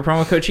 Use whatever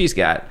promo code she's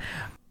got.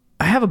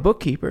 I have a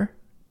bookkeeper.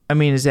 I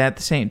mean, is that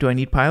the same? Do I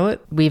need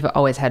Pilot? We've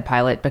always had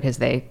Pilot because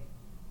they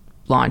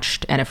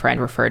launched and a friend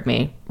referred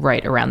me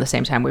right around the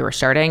same time we were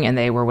starting, and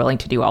they were willing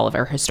to do all of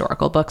our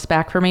historical books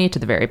back for me to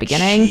the very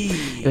beginning.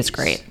 Jeez. It was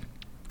great.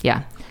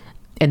 Yeah.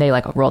 And they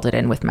rolled it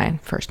in with my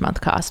first month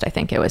cost. I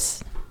think it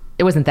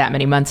wasn't that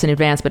many months in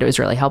advance, but it was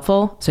really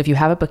helpful. So if you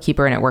have a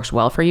bookkeeper and it works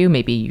well for you,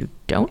 maybe you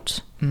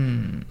don't.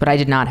 But I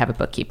did not have a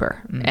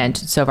bookkeeper. And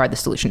so far the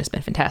solution has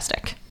been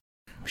fantastic.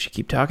 We should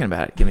keep talking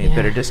about it. Give me a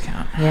better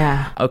discount.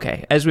 Yeah.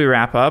 Okay. As we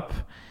wrap up,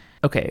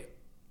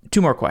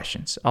 2 more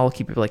questions. I'll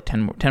keep it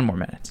 10 more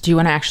minutes. Do you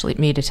want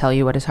me to tell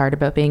you what is hard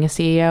about being a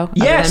CEO?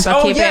 Yes.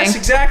 Oh, yes,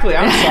 exactly.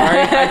 I'm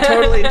sorry. I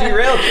totally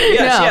derailed you.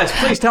 Yes,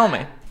 please tell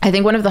me. I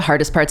think one of the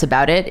hardest parts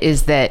about it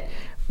is that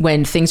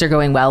when things are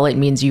going well, it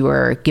means you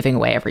are giving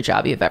away every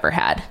job you've ever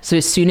had. So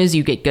as soon as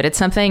you get good at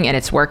something and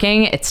it's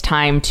working, it's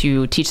time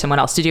to teach someone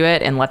else to do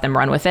it and let them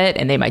run with it.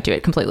 And they might do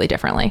it completely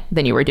differently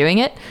than you were doing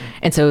it.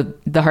 And so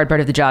the hard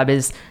part of the job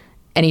is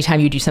anytime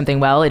you do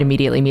something well, it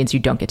immediately means you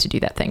don't get to do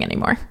that thing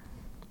anymore.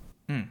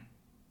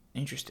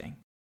 Interesting.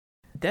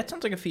 That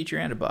sounds like a feature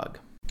and a bug.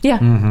 Yeah.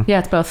 Mm-hmm. Yeah,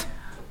 it's both.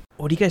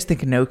 What do you guys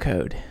think of no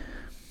code?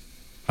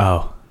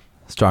 Oh,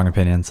 strong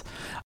opinions.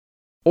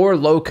 Or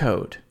low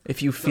code,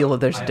 if you feel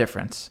that there's a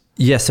difference.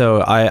 Yeah,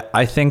 so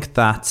I think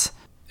that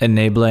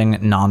enabling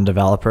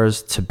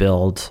non-developers to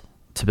build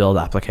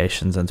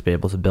applications and to be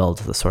able to build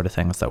the sort of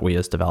things that we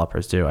as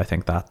developers do, I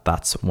think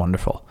that's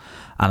wonderful.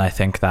 And I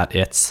think that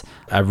it's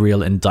a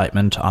real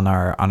indictment on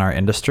our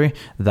industry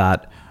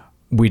that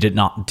we did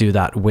not do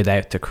that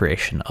without the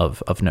creation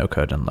of no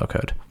code and low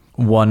code.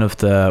 One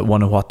of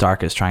what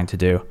Dark is trying to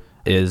do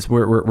is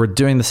we're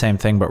doing the same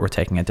thing, but we're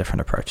taking a different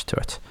approach to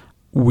it.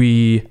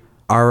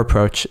 Our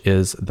approach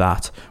is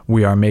that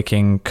we are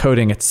making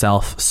coding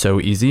itself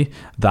so easy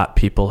that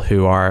people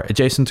who are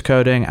adjacent to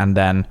coding, and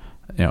then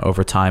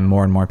over time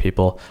more and more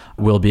people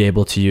will be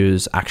able to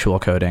use actual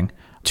coding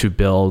to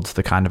build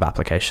the kind of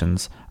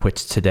applications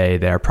which today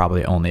they're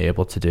probably only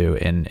able to do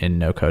in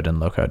no code and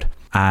low code.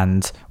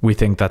 And we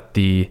think that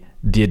the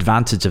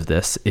advantage of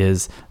this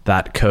is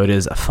that code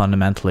is a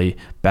fundamentally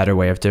better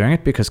way of doing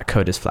it because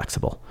code is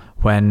flexible.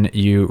 When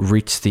you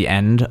reach the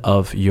end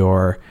of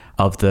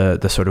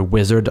the sort of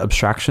wizard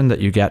abstraction that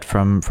you get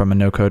from a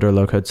no code or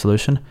low code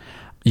solution,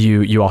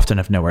 you often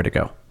have nowhere to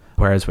go.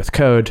 Whereas with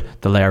code,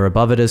 the layer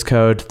above it is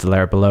code, the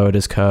layer below it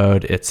is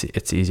code.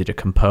 It's easy to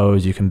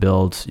compose. You can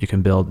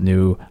build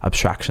new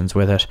abstractions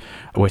with it,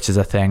 which is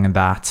a thing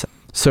that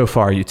so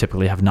far you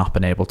typically have not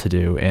been able to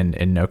do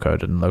in no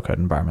code and low code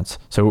environments.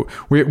 So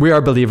we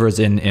are believers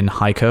in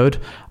high code.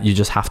 You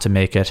just have to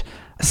make it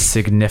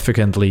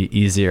significantly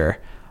easier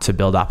to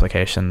build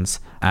applications,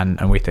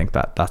 and we think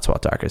that that's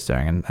what Dark is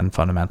doing, and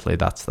fundamentally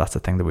that's the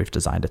thing that we've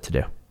designed it to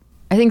do.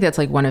 I think that's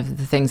one of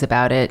the things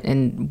about it,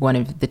 and one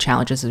of the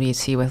challenges we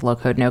see with low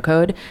code, no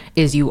code,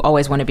 is you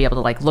always want to be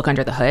able to look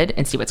under the hood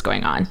and see what's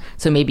going on.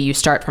 So maybe you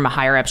start from a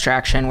higher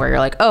abstraction where you're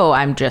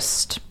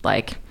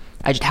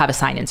I just have a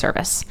sign-in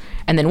service.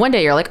 And then one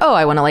day you're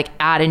I want to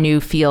add a new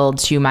field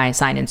to my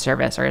sign-in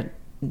service or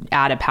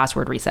add a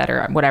password reset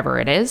or whatever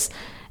it is.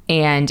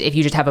 And if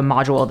you just have a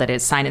module that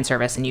is sign-in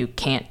service and you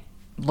can't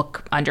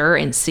look under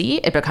and see,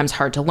 it becomes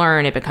hard to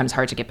learn. It becomes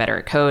hard to get better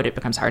at code. It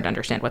becomes hard to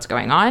understand what's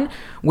going on.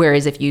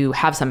 Whereas if you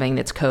have something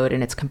that's code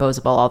and it's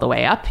composable all the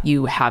way up,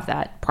 you have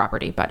that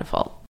property by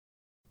default.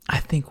 I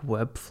think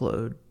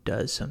Webflow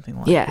does something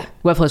like that. Yeah,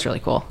 Webflow is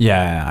really cool.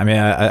 Yeah, I mean,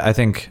 I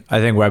think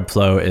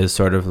Webflow is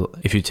sort of,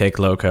 if you take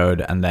low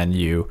code and then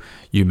you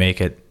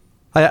make it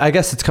I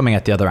guess it's coming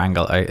at the other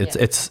angle.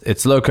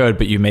 It's low code,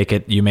 but you make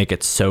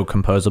it so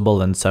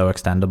composable and so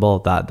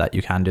extendable that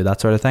you can do that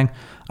sort of thing.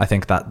 I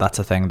think that's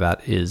a thing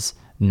that is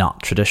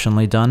not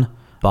traditionally done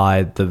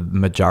by the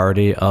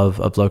majority of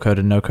low code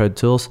and no code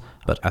tools.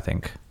 But I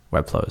think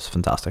Webflow is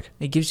fantastic.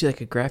 It gives you like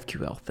a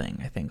GraphQL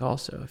thing, I think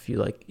also. If you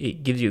like,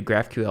 it gives you a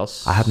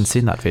GraphQL. I hadn't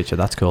seen that feature.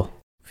 That's cool.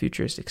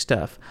 Futuristic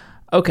stuff.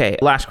 Okay,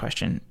 last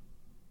question.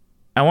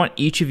 I want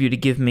each of you to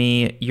give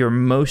me your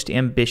most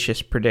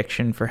ambitious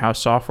prediction for how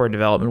software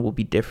development will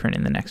be different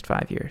in the next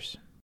 5 years.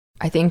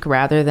 I think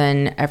rather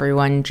than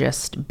everyone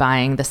just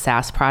buying the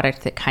SaaS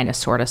product that kind of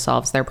sort of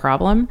solves their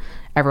problem,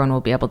 everyone will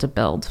be able to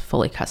build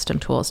fully custom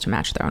tools to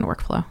match their own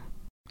workflow.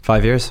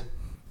 5 years.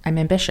 I'm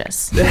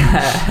ambitious.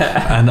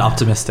 And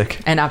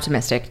optimistic. And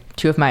optimistic.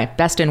 Two of my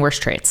best and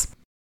worst traits.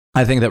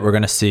 I think that we're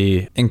going to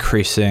see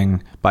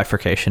increasing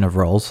bifurcation of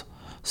roles.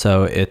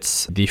 So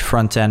it's the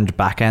front end,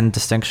 back end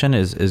distinction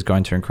is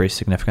going to increase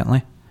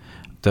significantly.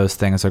 Those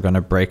things are going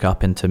to break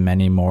up into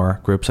many more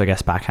groups. I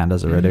guess back end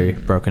has already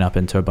broken up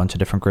into a bunch of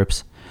different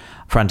groups.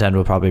 Front end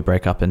will probably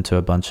break up into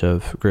a bunch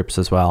of groups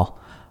as well.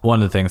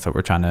 One of the things that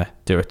we're trying to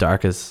do with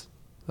Dark is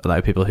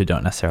allow people who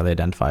don't necessarily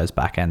identify as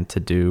back end to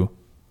do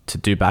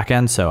back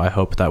end. So I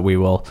hope that we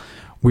will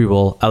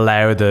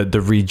allow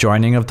the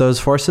rejoining of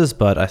those forces.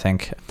 But I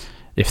think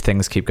if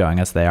things keep going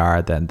as they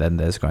are, then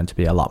there's going to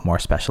be a lot more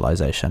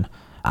specialization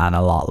and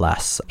a lot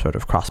less sort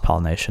of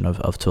cross-pollination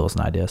of tools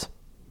and ideas.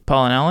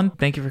 Paul and Ellen,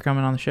 thank you for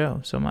coming on the show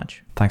so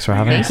much. Thanks for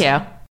having us.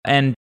 Thank you.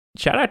 And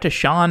shout out to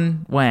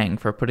Sean Wang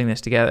for putting this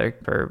together,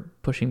 for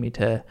pushing me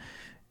to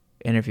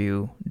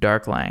interview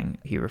Dark Lang.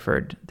 He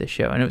referred this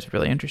show, and it was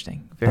really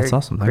interesting. That's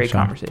awesome. Thanks, Great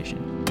Sean.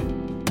 conversation.